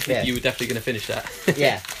you were definitely going to finish that.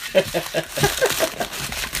 Yeah.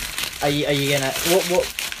 Are you going to... What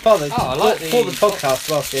Father, for the podcast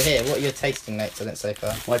whilst you're here, what are your tasting notes on it so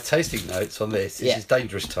far? My tasting notes on this is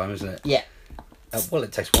dangerous time, isn't it? Yeah. Well,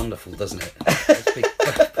 it tastes wonderful, doesn't it? Let's be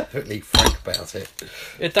perfectly frank about it.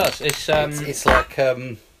 It does. It's like...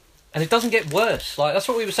 And it doesn't get worse. Like that's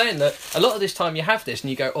what we were saying. That a lot of this time you have this, and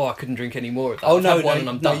you go, "Oh, I couldn't drink any more of that."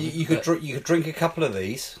 I'm done. You could drink a couple of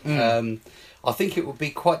these. I think it would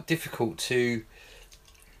be quite difficult to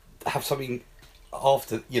have something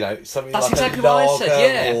after, something that's like exactly a what lager. I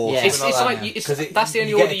said. Yeah. It's that's the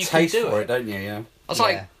only order you can do it, don't you? Yeah.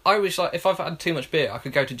 I was like, if I've had too much beer, I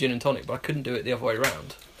could go to gin and tonic, but I couldn't do it the other way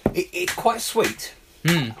around. It's quite sweet.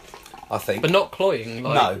 I think, but not cloying.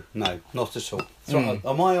 No, not at all. So,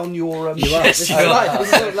 am I on your? You are. This is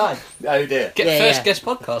live. Oh dear. First guest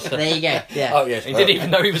podcaster. There you go. Yeah. Oh yes. He didn't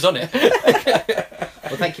even know he was on it.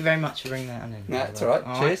 Well, thank you very much for bringing that on. That's all right.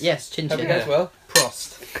 Cheers. Right. Yes, chin chin. Hope it goes well.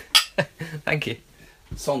 Prost. Thank you.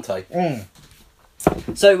 Santé.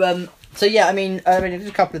 So yeah, I mean, there's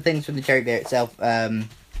a couple of things from the cherry beer itself.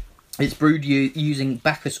 It's brewed using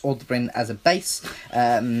Bacchus Ordbrin as a base.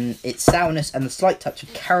 Its sourness and the slight touch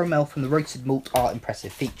of caramel from the roasted malt are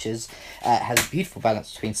impressive features. It has a beautiful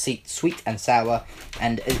balance between sweet and sour,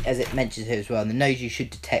 and as it mentions here as well, in the nose you should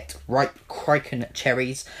detect ripe Kriken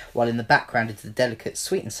cherries, while in the background is the delicate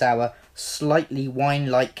sweet and sour, slightly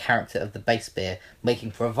wine-like character of the base beer,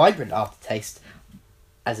 making for a vibrant aftertaste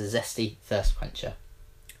as a zesty thirst quencher.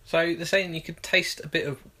 So they're saying you could taste a bit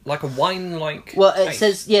of like a wine-like. Well, it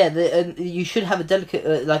taste. says you should have a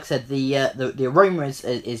delicate, like I said, the aroma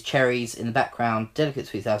is cherries in the background, delicate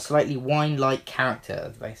sweet sour, slightly wine-like character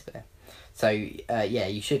of the base beer. So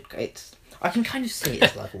you should. I can kind of see it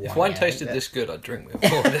as like a wine. If wine tasted this good, I'd drink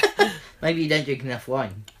it. Maybe you don't drink enough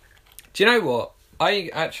wine. Do you know what? I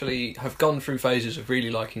actually have gone through phases of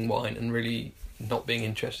really liking wine and really not being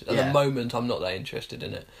interested. At the moment, I'm not that interested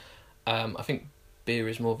in it. I think beer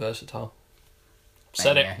is more versatile.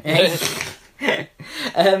 Said it.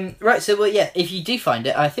 Right, so if you do find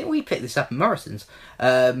it, I think we picked this up in Morrison's.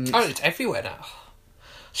 It's everywhere now.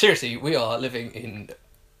 Seriously, we are living in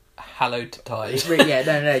hallowed times. No.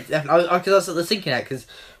 Because I was sort of thinking that, because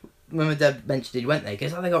when my dad mentioned he went there, he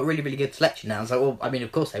goes, they got really, really good selection now. I was like, well, I mean,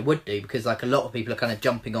 of course they would do, because like a lot of people are kind of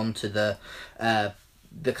jumping onto the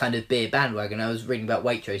kind of beer bandwagon. I was reading about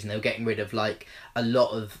Waitrose, and they were getting rid of like a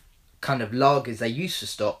lot of kind of lagers they used to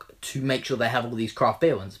stock to make sure they have all these craft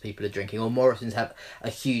beer ones people are drinking, or Morrison's have a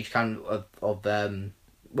huge kind of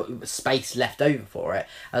space left over for it.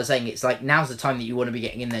 I was saying it's like now's the time that you want to be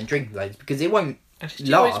getting in there and drinking loads, because it won't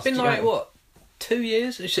last. It's been like, what, 2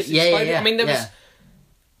 years? It's just yeah. I mean,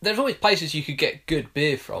 there's always places you could get good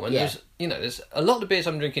beer from, and there's a lot of the beers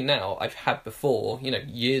I'm drinking now I've had before,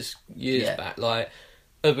 years back. Like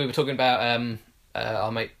we were talking about,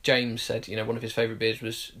 our mate James said, one of his favourite beers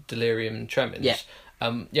was Delirium Tremens.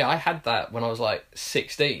 Yeah. I had that when I was like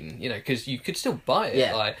 16, because you could still buy it.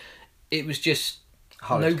 Yeah. Like, it was just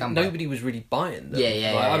nobody was really buying them.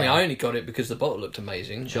 I mean, I only got it because the bottle looked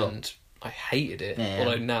amazing, and I hated it.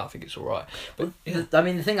 Although now I think it's all right. But I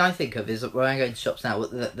mean, the thing I think of is that when I go into shops now,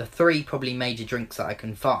 the three probably major drinks that I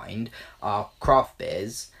can find are craft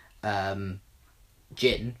beers,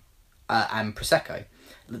 gin, and prosecco.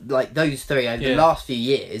 Like those three over the last few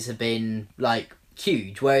years have been like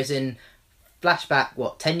huge. Whereas in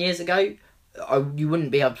flashback, 10 years ago, you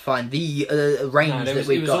wouldn't be able to find the range that we've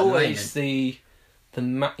got. It was always the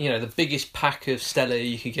biggest pack of Stella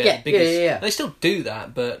you could get. Yeah, the biggest, yeah. They still do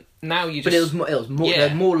that, but now you just. But it was more. There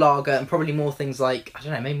were more lager and probably more things like, I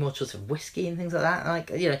don't know, maybe more sorts of whiskey and things like that.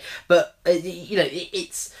 Like but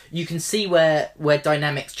it's you can see where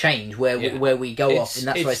dynamics change, where we go off, and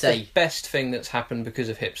that's why I say the best thing that's happened because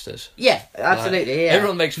of hipsters. Yeah, absolutely. Like,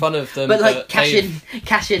 everyone makes fun of them, but like cash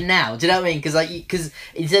in now. Do you know what I mean? Because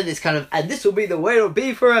instead of this kind of, and this will be the way it'll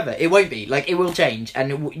be forever. It won't be. Like, it will change,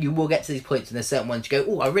 and you will get to these points, and there's certain ones you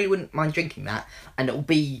go, I really wouldn't mind drinking that, and it will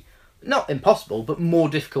be not impossible, but more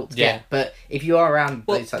difficult to get. But if you are around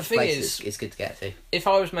those such places, it's good to get to. If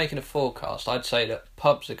I was making a forecast, I'd say that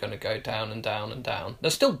pubs are going to go down and down and down. There'll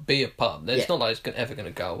still be a pub. It's not like it's ever going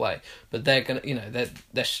to go away. But they're going to,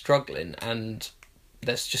 they're struggling, and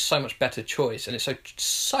there's just so much better choice, and it's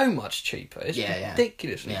so much cheaper. It's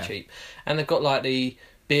ridiculously cheap. And they've got like the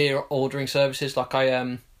beer ordering services. Like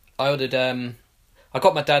I ordered, I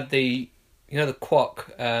got my dad the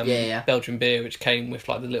Kwok Belgian beer, which came with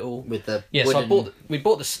like the little So we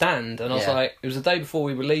bought the stand, and I was like, it was the day before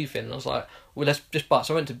we were leaving, and I was like, well, let's just buy it.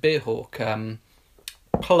 So I went to Beerhawk,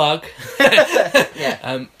 plug,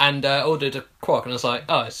 and ordered a Kwok, and I was like,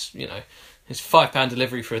 it's it's £5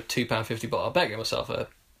 delivery for a £2.50 bottle. I better get myself a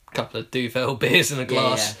couple of Duvel beers in a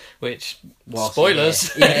glass, which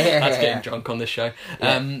spoilers. That's getting drunk on this show. So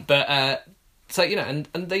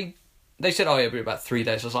and they said, it'll be about 3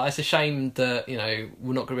 days. I was like, it's a shame that,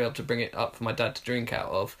 we're not going to be able to bring it up for my dad to drink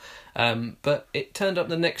out of. But it turned up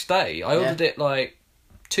the next day. I ordered it like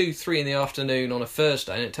 2-3 in the afternoon on a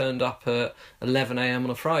Thursday, and it turned up at 11 a.m.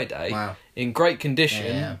 on a Friday. Wow. In great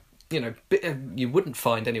condition. You wouldn't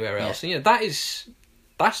find anywhere else. And, that's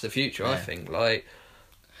the future, I think. Like,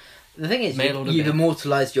 the thing is, you've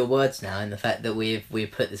immortalised your words now in the fact that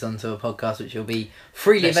we've put this onto a podcast which will be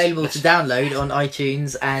freely available to download on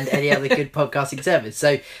iTunes and any other good podcasting service.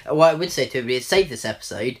 So what I would say to everybody is save this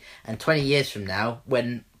episode, and 20 years from now,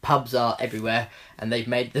 when pubs are everywhere and they've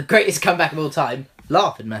made the greatest comeback of all time,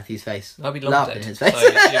 laugh in Matthew's face. I'll be laughing in his face. So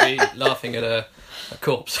you'll be laughing at a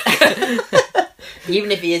corpse.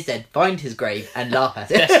 Even if he is dead, find his grave and laugh at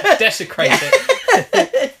it. Desecrate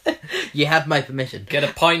it. You have my permission. Get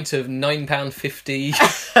a pint of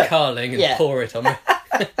 £9.50 Carling and pour it on me.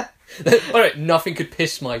 Alright, nothing could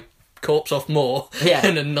piss my corpse off more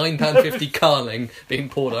than a £9.50 Carling being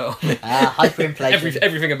poured out on me. Hyperinflation.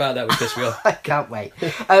 Everything about that would piss me off. I can't wait.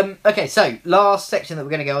 Okay, so last section that we're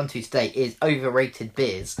going to go on to today is overrated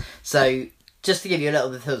beers. So just to give you a little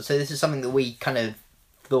bit of thought, so this is something that we kind of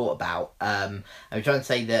thought about. I'm trying to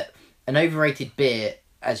say that an overrated beer,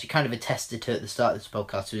 as you kind of attested to at the start of this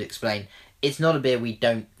podcast, to explain, it's not a beer we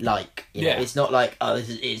don't like. It's not like,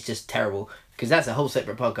 it's just terrible, because that's a whole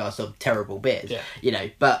separate podcast of terrible beers.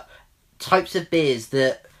 But types of beers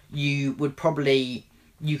that you would probably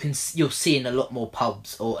you'll see in a lot more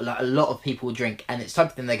pubs, or like a lot of people drink, and it's type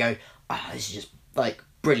of thing they go, this is just like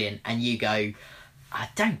brilliant, and you go, I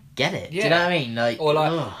don't get it. Do you know what I mean? Like, or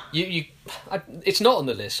like it's not on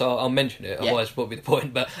the list, so I'll mention it. Otherwise, what would be the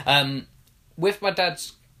point? But with my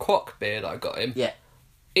dad's Quack beer that I got him. Yeah.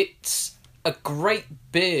 It's a great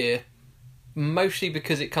beer, mostly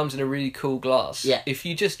because it comes in a really cool glass. Yeah. If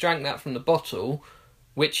you just drank that from the bottle,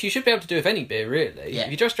 which you should be able to do with any beer, really. Yeah.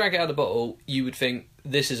 If you just drank it out of the bottle, you would think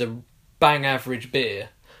this is a bang average beer.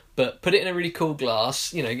 But put it in a really cool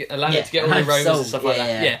glass, you know, allow it to get all the aromas and stuff like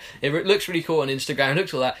that. Yeah, it looks really cool on Instagram. It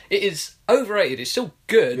looks all that. It is overrated. It's still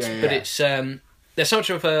good, but it's there's so much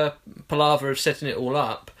of a palaver of setting it all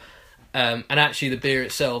up, and actually the beer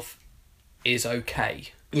itself is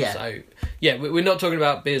okay. Yeah. So yeah, we're not talking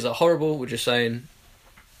about beers that are horrible. We're just saying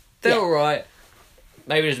they're all right.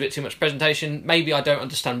 Maybe there's a bit too much presentation. Maybe I don't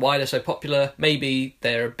understand why they're so popular. Maybe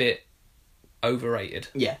they're a bit overrated.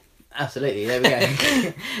 Yeah. Absolutely, there we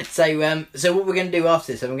go. So what we're going to do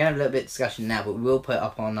after this, so we're going to have a little bit of discussion now, but we will put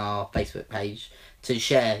up on our Facebook page to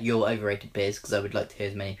share your overrated beers, because I would like to hear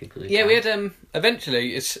as many people who can. We had,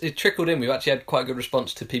 eventually, it trickled in. We've actually had quite a good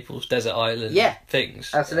response to people's Desert Island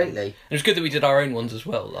things. Absolutely. And it was good that we did our own ones as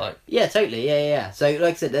well. Like. Yeah, totally, yeah. So,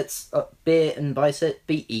 like I said, that's Beer and Biceps,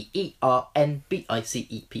 BEERNBICEPS,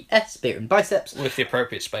 Beer and Biceps. With the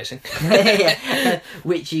appropriate spacing.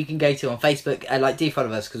 Which you can go to on Facebook. Do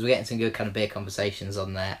follow us, because we're getting some good kind of beer conversations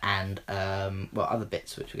on there, and, other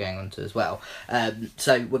bits which we're going on to as well.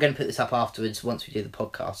 So, we're going to put this up afterwards, once we do the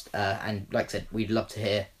podcast, and like I said, we'd love to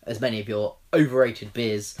hear as many of your overrated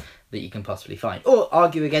beers that you can possibly find, or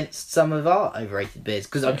argue against some of our overrated beers,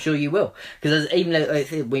 because I'm sure you will, because even though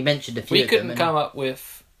we mentioned a few we of couldn't them, come up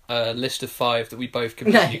with a list of 5 that we both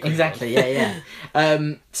no, completely agree exactly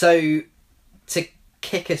on. So to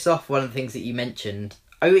kick us off, one of the things that you mentioned,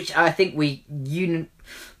 which I think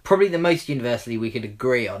probably the most universally we could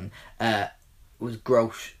agree on, was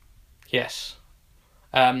Grolsch. Yes.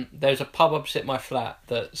 There's a pub opposite my flat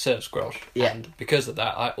that serves Grolsch, and because of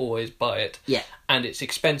that I always buy it. Yeah. And it's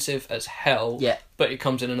expensive as hell, yeah, but it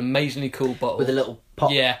comes in an amazingly cool bottle. With a little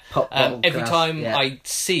pop, pop bottle every glass. time I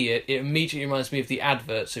see it, it immediately reminds me of the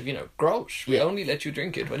adverts of, Grolsch, we only let you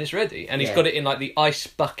drink it when it's ready. And he's got it in like the ice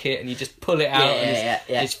bucket, and you just pull it out, and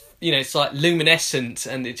it's it's like luminescent,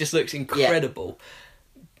 and it just looks incredible.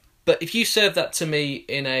 Yeah. But if you serve that to me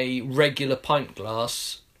in a regular pint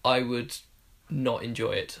glass, I would not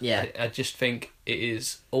enjoy it. Yeah. I just think it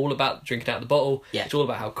is all about drinking out of the bottle. Yeah. It's all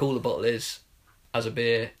about how cool the bottle is as a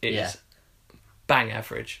beer. It is bang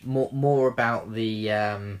average. More about the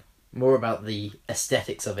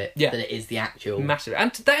aesthetics of it than it is the actual massive.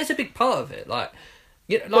 And that is a big part of it. Like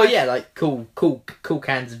cool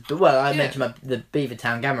cans of. Well, I mentioned the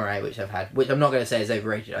Beavertown Gamma Ray, which I've had, which I'm not going to say is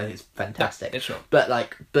overrated. I think it's fantastic. No, it's not.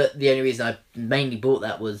 But the only reason I mainly bought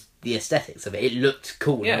that was the aesthetics of it. It looked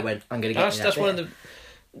cool, and I went, I'm going to get that's one of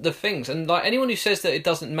the things. And like anyone who says that it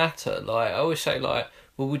doesn't matter, like I always say, like,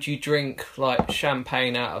 well, would you drink like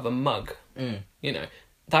champagne out of a mug? You know.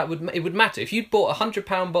 It would matter if you'd bought £100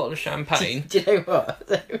 bottle of champagne. Do you know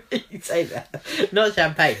what? You say that, not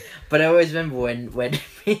champagne, but I always remember when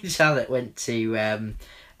me and Charlotte went to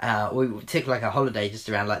we took like a holiday just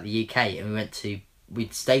around like the UK, and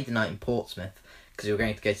we'd stayed the night in Portsmouth because we were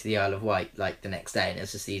going to go to the Isle of Wight like the next day, and it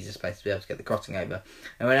was just the easiest place to be able to get the crossing over.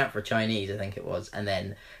 And we went out for a Chinese, I think it was, and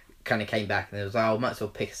then kind of came back, and it was like, might as well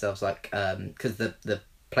pick ourselves like because the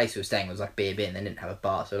place we were staying was like B&B, and they didn't have a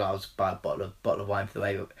bar, so I was buy a bottle of wine for the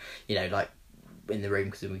way, like in the room,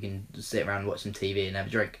 because we can sit around and watch some TV and have a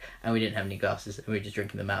drink, and we didn't have any glasses, and we were just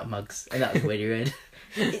drinking them out of mugs, and that was really weird.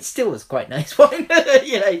 It still was quite nice wine,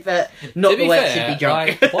 but not the way it should be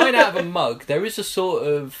drunk. Like, wine out of a mug, there is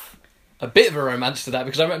a bit of a romance to that,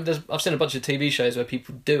 because I remember I've seen a bunch of TV shows where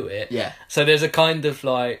people do it. Yeah. So there's a kind of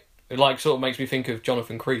like sort of makes me think of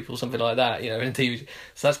Jonathan Creek or something like that, in TV.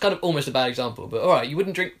 So that's kind of almost a bad example. But all right, you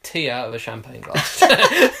wouldn't drink tea out of a champagne glass.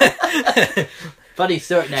 Funny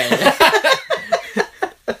story, no.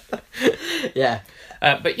 Yeah.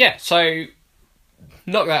 But yeah, so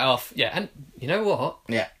knock that off. Yeah, and you know what?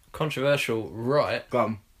 Yeah. Controversial, right? Go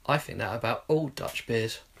on. I think that about all Dutch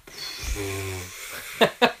beers.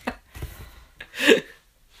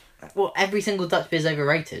 Well, every single Dutch beer is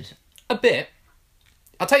overrated. A bit.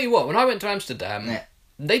 I'll tell you what, when I went to Amsterdam,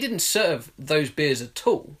 they didn't serve those beers at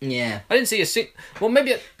all. Yeah. I didn't see a single... Well,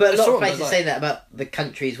 maybe... But a lot of places say that about the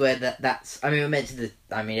countries where that's... I mean, we mentioned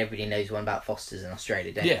everybody knows one about Foster's in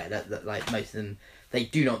Australia, don't they? That, like, most of them, they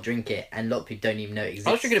do not drink it, and a lot of people don't even know it exists.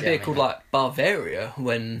 I was drinking a beer called, Bavaria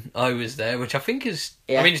when I was there, which I think is...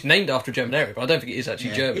 I mean, it's named after a German area, but I don't think it is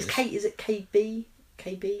actually German. Is it KB?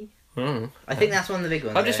 KB? I think that's one of the big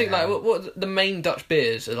ones. I just think, what the main Dutch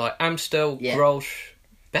beers are, like, Amstel, Grolsch...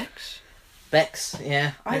 Beck's,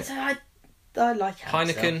 yeah. I like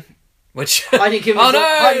Heineken, which Heineken. Oh no!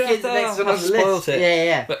 Heineken's the next one on the list. It.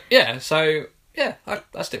 Yeah. But yeah, so Yeah, I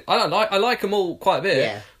like them all quite a bit.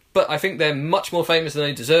 Yeah. But I think they're much more famous than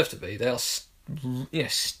they deserve to be. They are,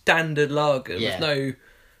 standard lager with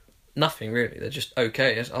nothing really. They're just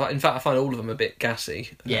okay. In fact, I find all of them a bit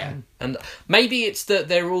gassy. Yeah. And maybe it's that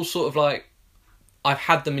they're all sort of like, I've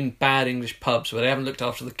had them in bad English pubs where they haven't looked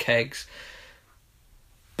after the kegs.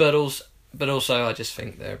 But also, I just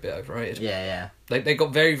think they're a bit overrated. Yeah. They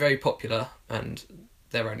got very, very popular, and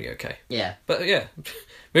they're only okay. Yeah. But yeah,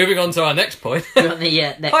 moving on to our next point. Do you want the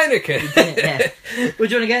next... Heineken. Yeah. Well,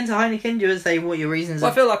 do you want to get into Heineken? Do you want to say what your reasons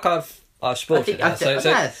are? I feel like I've spoiled it now.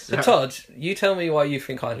 So Todd, you tell me why you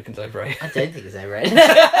think Heineken's overrated. I don't think it's overrated.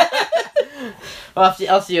 Well,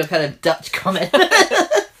 after your kind of Dutch comment.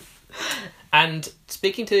 And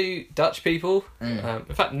speaking to Dutch people, in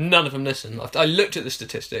fact, none of them listen. I looked at the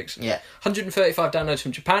statistics. Yeah. 135 downloads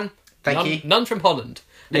from Japan. Thank you. None from Holland.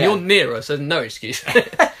 And you're near us, so no excuse.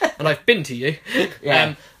 And I've been to you.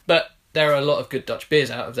 Yeah. But there are a lot of good Dutch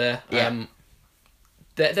beers out of there. Yeah.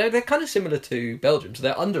 They're kind of similar to Belgium, so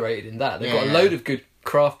they're underrated in that. They've got a load of good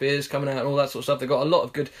craft beers coming out and all that sort of stuff. They've got a lot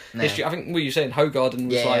of good history. I think what you were saying, Hoegaarden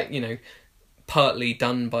was partly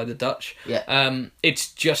done by the Dutch. Yeah.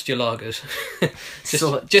 It's just your lagers. just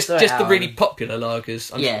sort the really popular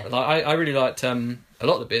lagers. I really liked a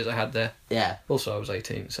lot of the beers I had there. Yeah. Also, I was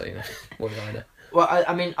 18, so what did I know? Well,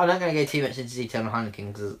 I mean, I'm not going to go too much into detail on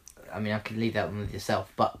Heineken because, I mean, I could leave that one with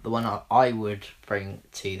yourself. But the one I would bring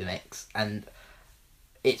to the mix, and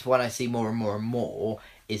it's one I see more and more and more,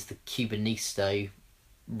 is the Cubanisto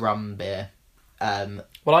rum beer.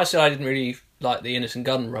 Well, I said I didn't really like the Innocent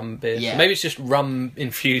Gun rum beers. Yeah. So maybe it's just rum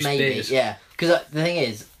infused beers. Yeah. Because the thing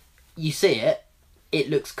is, you see it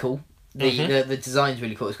looks cool. The design's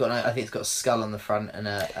really cool. It's got, I think it's got a skull on the front and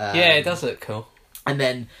a. Yeah, it does look cool.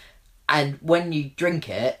 And when you drink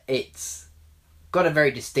it, it's got a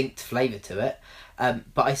very distinct flavour to it.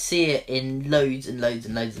 But I see it in loads and loads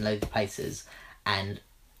and loads and loads of places, and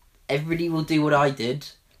everybody will do what I did,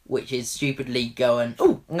 which is stupidly going,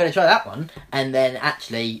 "Oh, I'm going to try that one," and then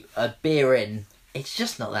actually a beer in, it's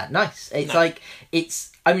just not that nice. It's like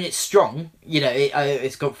it's strong,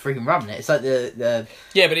 it's got freaking rum in it. It's like the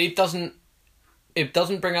yeah, but it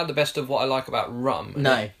doesn't bring out the best of what I like about rum.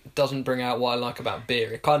 No. It doesn't bring out what I like about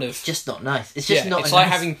beer. It kind of... It's just not nice. It's just not it's nice. like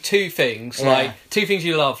having two things, like two things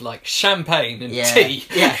you love, like champagne and tea.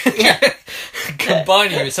 Yeah.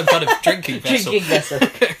 Combining with some kind of drinking vessel. Drinking vessel. I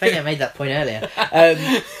think I made that point earlier.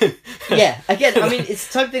 Again, I mean, it's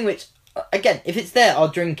the type of thing which, again, if it's there, I'll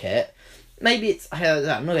drink it. Maybe it's... I'm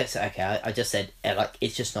not going to say, okay, I just said,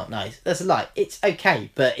 it's just not nice. That's a lie. It's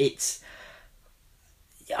okay, but it's...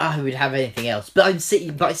 I would have anything else, but I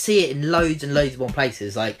see it in loads and loads of more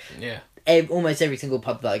places. Like, almost every single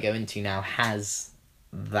pub that I go into now has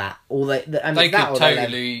that. Or they could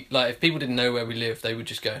totally if people didn't know where we live, they would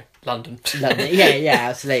just go London. Yeah,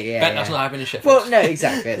 absolutely. Yeah, that's not happening in Sheffield. Well, no,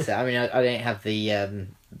 exactly. That's it. I mean, I don't have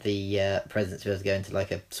the presence to be able to go into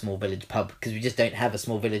like a small village pub because we just don't have a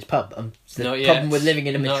small village pub. The problem with living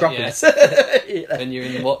in a metropolis. When you're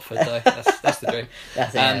in Watford, though, that's the dream.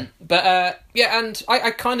 That's it. And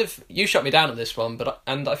I kind of, you shut me down on this one,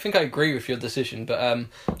 and I think I agree with your decision. But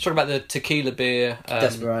talking about the tequila beer,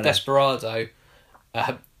 Desperado,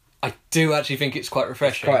 I do actually think it's quite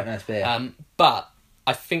refreshing. It's quite a nice beer. But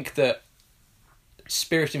I think that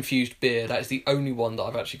spirit infused beer, that is the only one that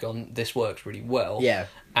I've actually gone, this works really well. Yeah.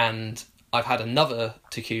 And I've had another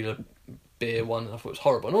tequila beer one and I thought it was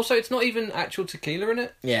horrible. And also it's not even actual tequila in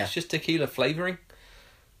it. Yeah. It's just tequila flavouring.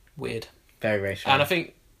 Weird. Very, very strong. And I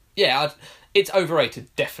think, it's overrated,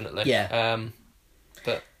 definitely. Yeah.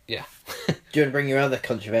 But, yeah. Do you want to bring your other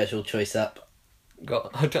controversial choice up?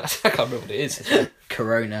 I can't remember what it is.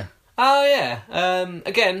 Corona. Oh, yeah.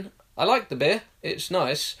 Again, I like the beer. It's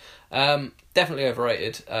nice. Definitely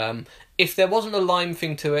overrated. If there wasn't a lime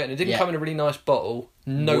thing to it and it didn't come in a really nice bottle,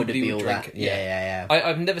 nobody would drink it. Yeah.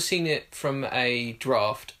 I've never seen it from a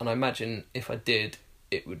draft, and I imagine if I did,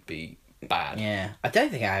 it would be bad. Yeah. I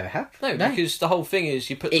don't think I ever have. No, because the whole thing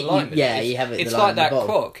is you put the lime in it. Yeah, you have it. It's like that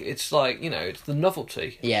croc. It's like, it's the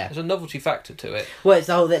novelty. Yeah. There's a novelty factor to it. Well, it's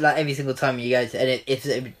the whole thing, like every single time you go to,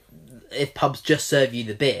 and if pubs just serve you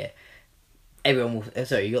the beer, everyone will.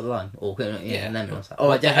 Sorry, you got the lime or lemon or something.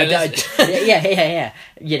 Oh, I don't.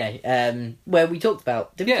 Yeah. Where we talked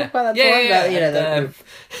about. Did we talk about that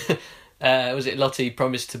before? Was it Lottie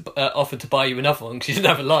promised to offered to buy you another one because you didn't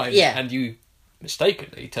have a lime? Yeah. And you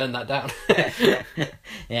mistakenly turned that down.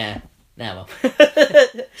 Yeah. Now,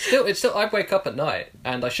 Still, I wake up at night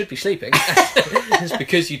and I should be sleeping. It's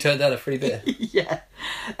because you turned down a free beer. Yeah.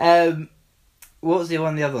 What was the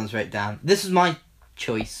other ones wrote down? This was my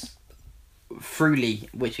choice.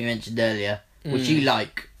 Fruli, which we mentioned earlier, which you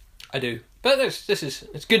like. I do. But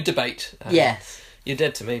it's good debate. Yes. You're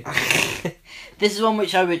dead to me. This is one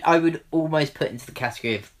which I would almost put into the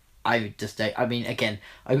category of I would just don't. I mean, again,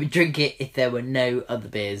 I would drink it if there were no other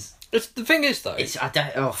beers. The thing is, though,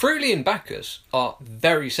 Fruity and Bacchus are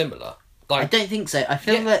very similar. I don't think so. I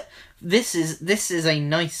feel that this is a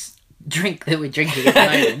nice drink that we're drinking at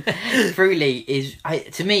the moment. Fruity is,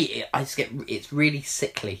 to me, it's really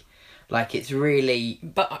sickly. Like, it's really...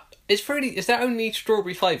 But is there only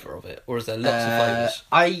strawberry flavour of it? Or is there lots of flavours?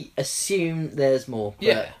 I assume there's more,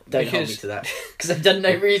 but don't hold me to that. Because I've done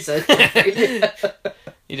no research.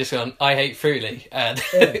 You just gone, I hate Fruity, and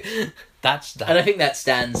that's that. And I think that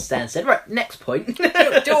stands said. Right, next point. Do you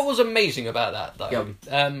know what was amazing about that,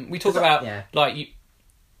 though? We talk about,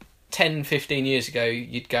 10, 15 years ago,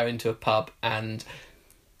 you'd go into a pub and,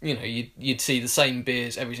 you'd see the same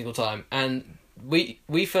beers every single time. And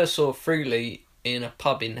we first saw Fruity in a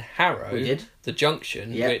pub in Harrow. We did. The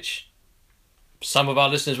Junction, which some of our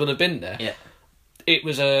listeners will have been there. Yeah. It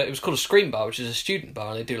was called a Screen Bar, which is a student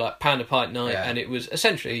bar, and they do like pound a pint night, and it was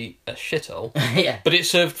essentially a shithole. But it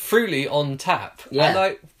served Fruity on tap. Yeah.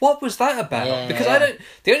 And what was that about? Yeah, because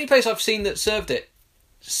the only place I've seen that served it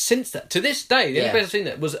since that, to this day, the only place I've seen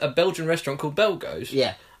that was a Belgian restaurant called Belgo's.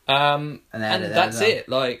 Yeah. And that's it.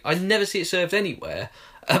 Like, I never see it served anywhere,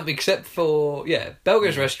 except for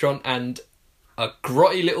Belgo's restaurant and a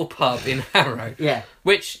grotty little pub in Harrow. Yeah.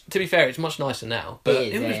 Which, to be fair, it's much nicer now. But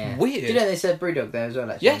it was weird. Do you know they serve Brewdog there as well,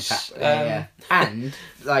 actually? Yes. And,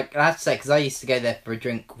 I have to say, because I used to go there for a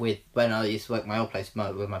drink when I used to work my old place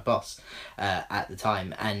with my boss at the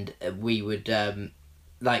time, and we would,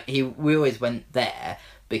 we always went there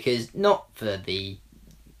because not for the...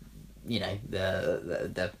 the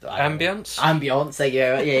ambience, there you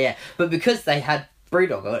go. Yeah. But because they had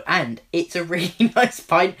Brewdog, and it's a really nice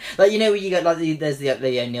pint. Like, where you get there's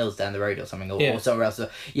the O'Neill's down the road or something, or somewhere else.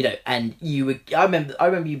 And you would. I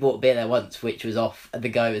remember you bought a beer there once, which was off, and the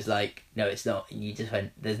guy was like, "No, it's not." And you just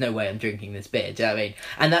went, "There's no way I'm drinking this beer." Do you know what I mean?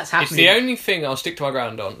 And that's happening. It's the only thing I'll stick to my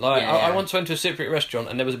ground on. I once went to a Cypriot restaurant,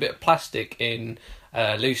 and there was a bit of plastic in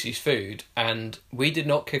Lucy's food, and we did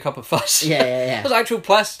not kick up a fuss. It was actual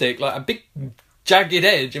plastic, like a big jagged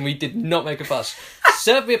edge, and we did not make a fuss.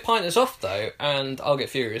 Serve me a pint as off though, and I'll get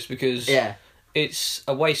furious because it's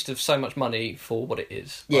a waste of so much money for what it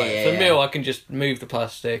is. For a meal, I can just move the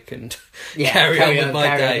plastic and carry on with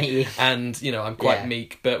my day, and I'm quite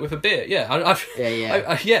meek. But with a beer, I've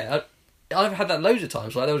had that loads of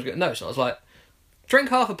times. Like, there was no, so I was like, drink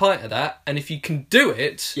half a pint of that, and if you can do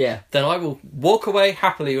it, then I will walk away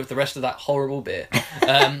happily with the rest of that horrible beer.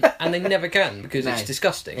 And they never can because it's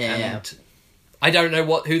disgusting. And I don't know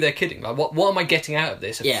who they're kidding. Like, what am I getting out of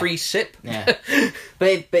this? A free sip? Yeah.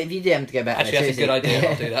 But if you do have to go back actually, there, that's a good idea.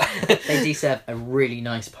 I'll do that. They do serve a really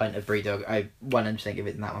nice pint of Brewdog. I 100% give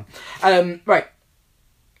it that one. Right.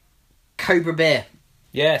 Cobra beer.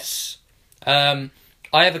 Yes. I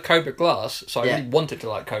have a Cobra glass, so I really wanted to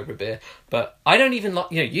like Cobra beer, but I don't even like.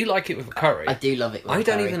 You like it with a curry. I do love it with I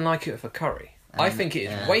don't even like it with a curry. I think it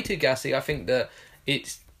is way too gassy. I think that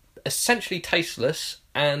it's essentially tasteless,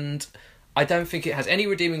 and I don't think it has any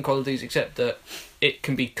redeeming qualities except that it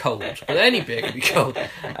can be cold. But any beer can be cold.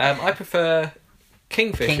 I prefer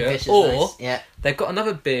Kingfisher, or they've got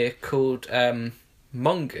another beer called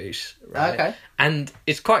Mongoose. Right? Okay. And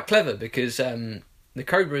it's quite clever because the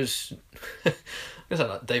Cobra's... I sound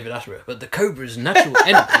like David Attenborough, but the Cobra's natural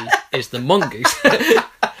enemy is the Mongoose.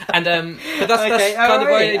 And but that's kind of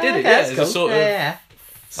why they did it. That's cool. It's a sort of...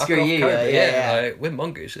 Screw you, like, we're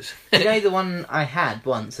mongooses. You know the one I had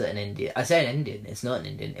once at an Indian... I say an Indian, it's not an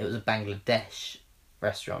Indian. It was a Bangladesh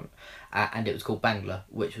restaurant. And it was called Bangla,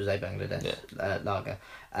 which was a Bangladesh lager.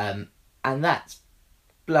 And that's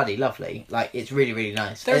bloody lovely. Like, it's really, really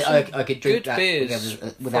nice. I could drink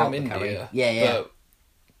that without the curry. Yeah. But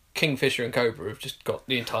Kingfisher and Cobra have just got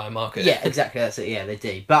the entire market. Yeah, exactly. That's it. Yeah, they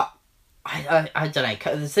do. But... I don't know.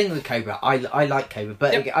 The thing with Cobra, I like Cobra,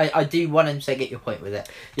 but I do 100% get your point with it.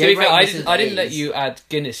 To be fair, I didn't let you add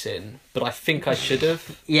Guinness in, but I think I should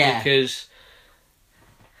have. Because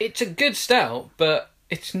it's a good stout, but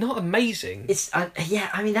it's not amazing. It's I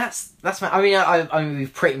mean that's my. I mean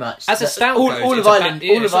we've pretty much as a stout all of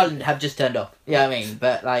Ireland have just turned off. Yeah, I mean,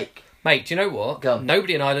 but like. Mate, do you know what?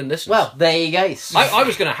 Nobody in Ireland listens. Well, there you go. I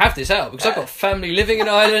was going to have this out because I've got family living in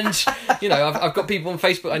Ireland. I've got people on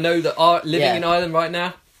Facebook I know that are living in Ireland right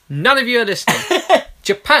now. None of you are listening.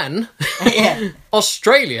 Japan, Yeah.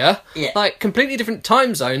 Australia, Yeah. like completely different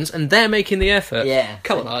time zones, and they're making the effort. Yeah.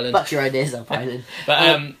 Come on, Ireland. Butt your ideas up, Ireland.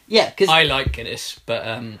 But yeah, because I like Guinness, but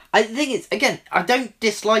I think it's, again, I don't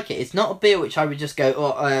dislike it. It's not a beer which I would just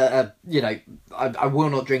go, I will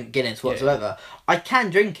not drink Guinness whatsoever. Yeah. I can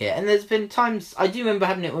drink it, and there's been times, I do remember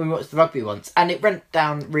having it when we watched the rugby once, and it went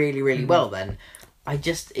down really, really well then.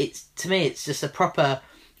 To me, it's just a proper,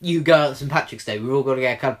 you go out St Patrick's Day, we've all got to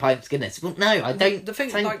get a couple of pints of Guinness. Well, no, I don't. The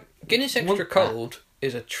thing, like, Guinness Extra Cold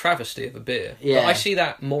is a travesty of a beer. Yeah. But I see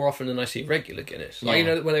that more often than I see regular Guinness. Like,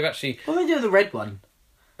 when they've actually... What do they do with the red one?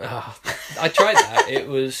 I tried that. It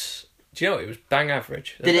was... Do you know, it was bang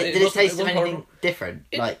average. Did it taste of anything different?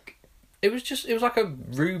 It was like a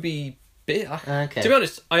ruby beer. Okay. To be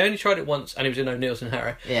honest, I only tried it once, and it was in O'Neill's in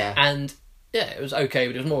Harrow. Yeah. And, yeah, it was okay,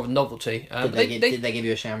 but it was more of a novelty. Did they give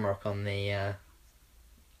you a shamrock on the...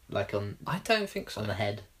 I don't think so. On the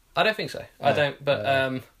head? I don't think so. No, I don't,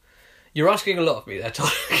 but... You're asking a lot of me there, Tom,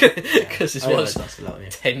 because this was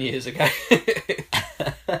 10 years ago.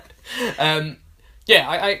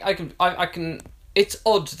 I can. It's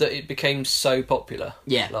odd that it became so popular.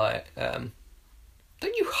 Yeah. Like, don't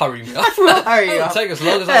you hurry me up. Hurry It'll up. take as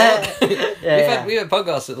long as I want. We've had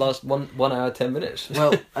podcasts that last 1 hour 10 minutes.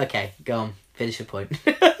 Well, okay, go on. Finish your point.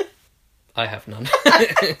 I have none.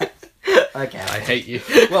 Okay. I hate you.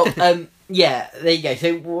 Well, yeah, there you go.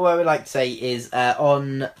 So what I would like to say is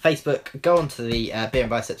on Facebook, go onto the Beer and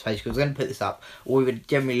Biceps page, because we're going to put this up. Or we would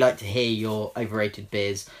generally like to hear your overrated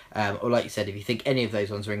beers. Or like you said, if you think any of those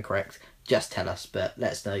ones are incorrect, just tell us, but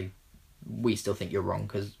let us know we still think you're wrong,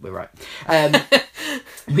 because we're right.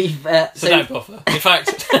 We've so don't bother. In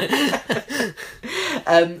fact,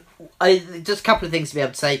 just a couple of things to be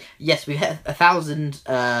able to say. Yes, we had 1,000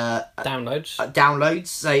 downloads.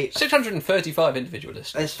 So 635 individual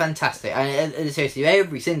listeners. It's fantastic. And seriously,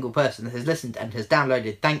 every single person that has listened and has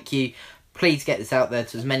downloaded, thank you. Please get this out there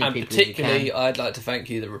to as many people as you can. Particularly, I'd like to thank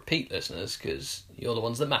you, the repeat listeners, because you're the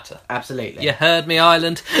ones that matter. Absolutely. You heard me,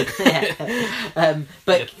 Ireland. But 3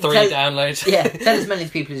 downloads. Yeah, tell as many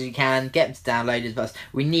people as you can. Get them to download as much.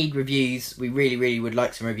 We need reviews. We really, really would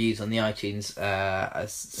like some reviews on the iTunes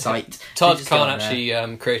site. Todd can't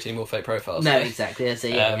actually create any more fake profiles. No, exactly. That's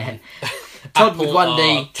it. Yeah. Todd with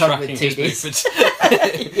 1D, Todd with 2Ds.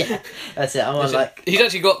 Yeah, that's it. He's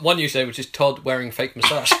actually got one username, which is Todd wearing fake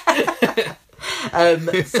moustache.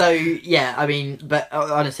 So yeah, I mean, but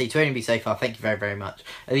honestly, to only be so far, thank you very, very much.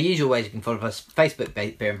 The usual ways you can follow us: Facebook,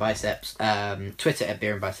 Beer and Biceps, Twitter at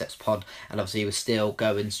Beer and Biceps Pod, and obviously we're still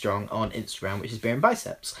going strong on Instagram, which is Beer and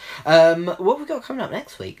Biceps. What have we got coming up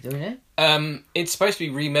next week? Do we know? It's supposed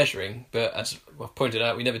to be remeasuring, but as I've pointed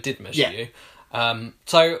out, we never did measure you.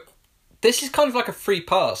 So this is kind of like a free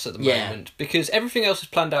pass at the moment, because everything else is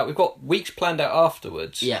planned out. We've got weeks planned out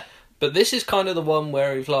afterwards. Yeah. But this is kind of the one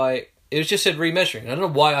where it's like, it was just said remeasuring. I don't know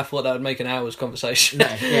why I thought that would make an hour's conversation. No,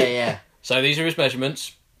 yeah. So these are his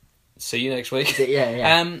measurements. See you next week.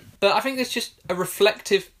 Yeah. But I think it's just a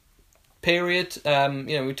reflective period.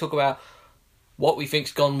 We talk about what we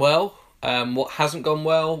think's gone well, what hasn't gone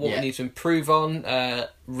well, what we need to improve on,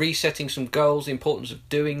 resetting some goals, the importance of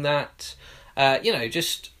doing that.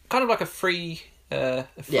 Just kind of like a free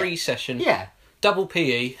session. Yeah. Double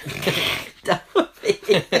PE. Double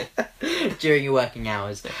PE. During your working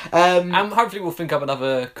hours. And hopefully we'll think up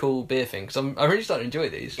another cool beer thing, because I'm really starting to enjoy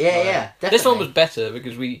these. Yeah, definitely. This one was better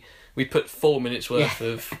because we put 4 minutes worth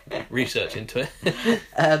of research into it.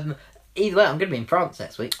 Either way, I'm going to be in France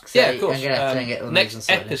next week. So yeah, of course. I'm going to have to get next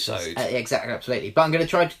episode. Exactly, absolutely. But I'm going to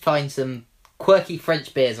try to find some quirky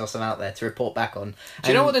French beers or something out there to report back on. Do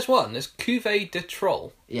you know what this one? There's Cuvée de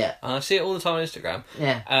Troll. Yeah. And I see it all the time on Instagram.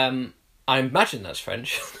 Yeah. I imagine that's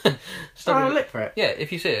French. I'll look for it. Yeah,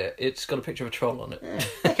 if you see it, it's got a picture of a troll on it. Yeah.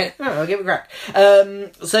 Okay, I'll give it a crack.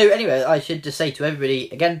 So anyway, I should just say to everybody,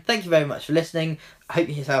 again, thank you very much for listening. I hope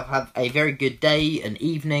you yourself have a very good day and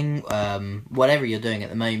evening, whatever you're doing at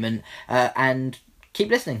the moment, and keep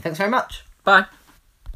listening. Thanks very much. Bye.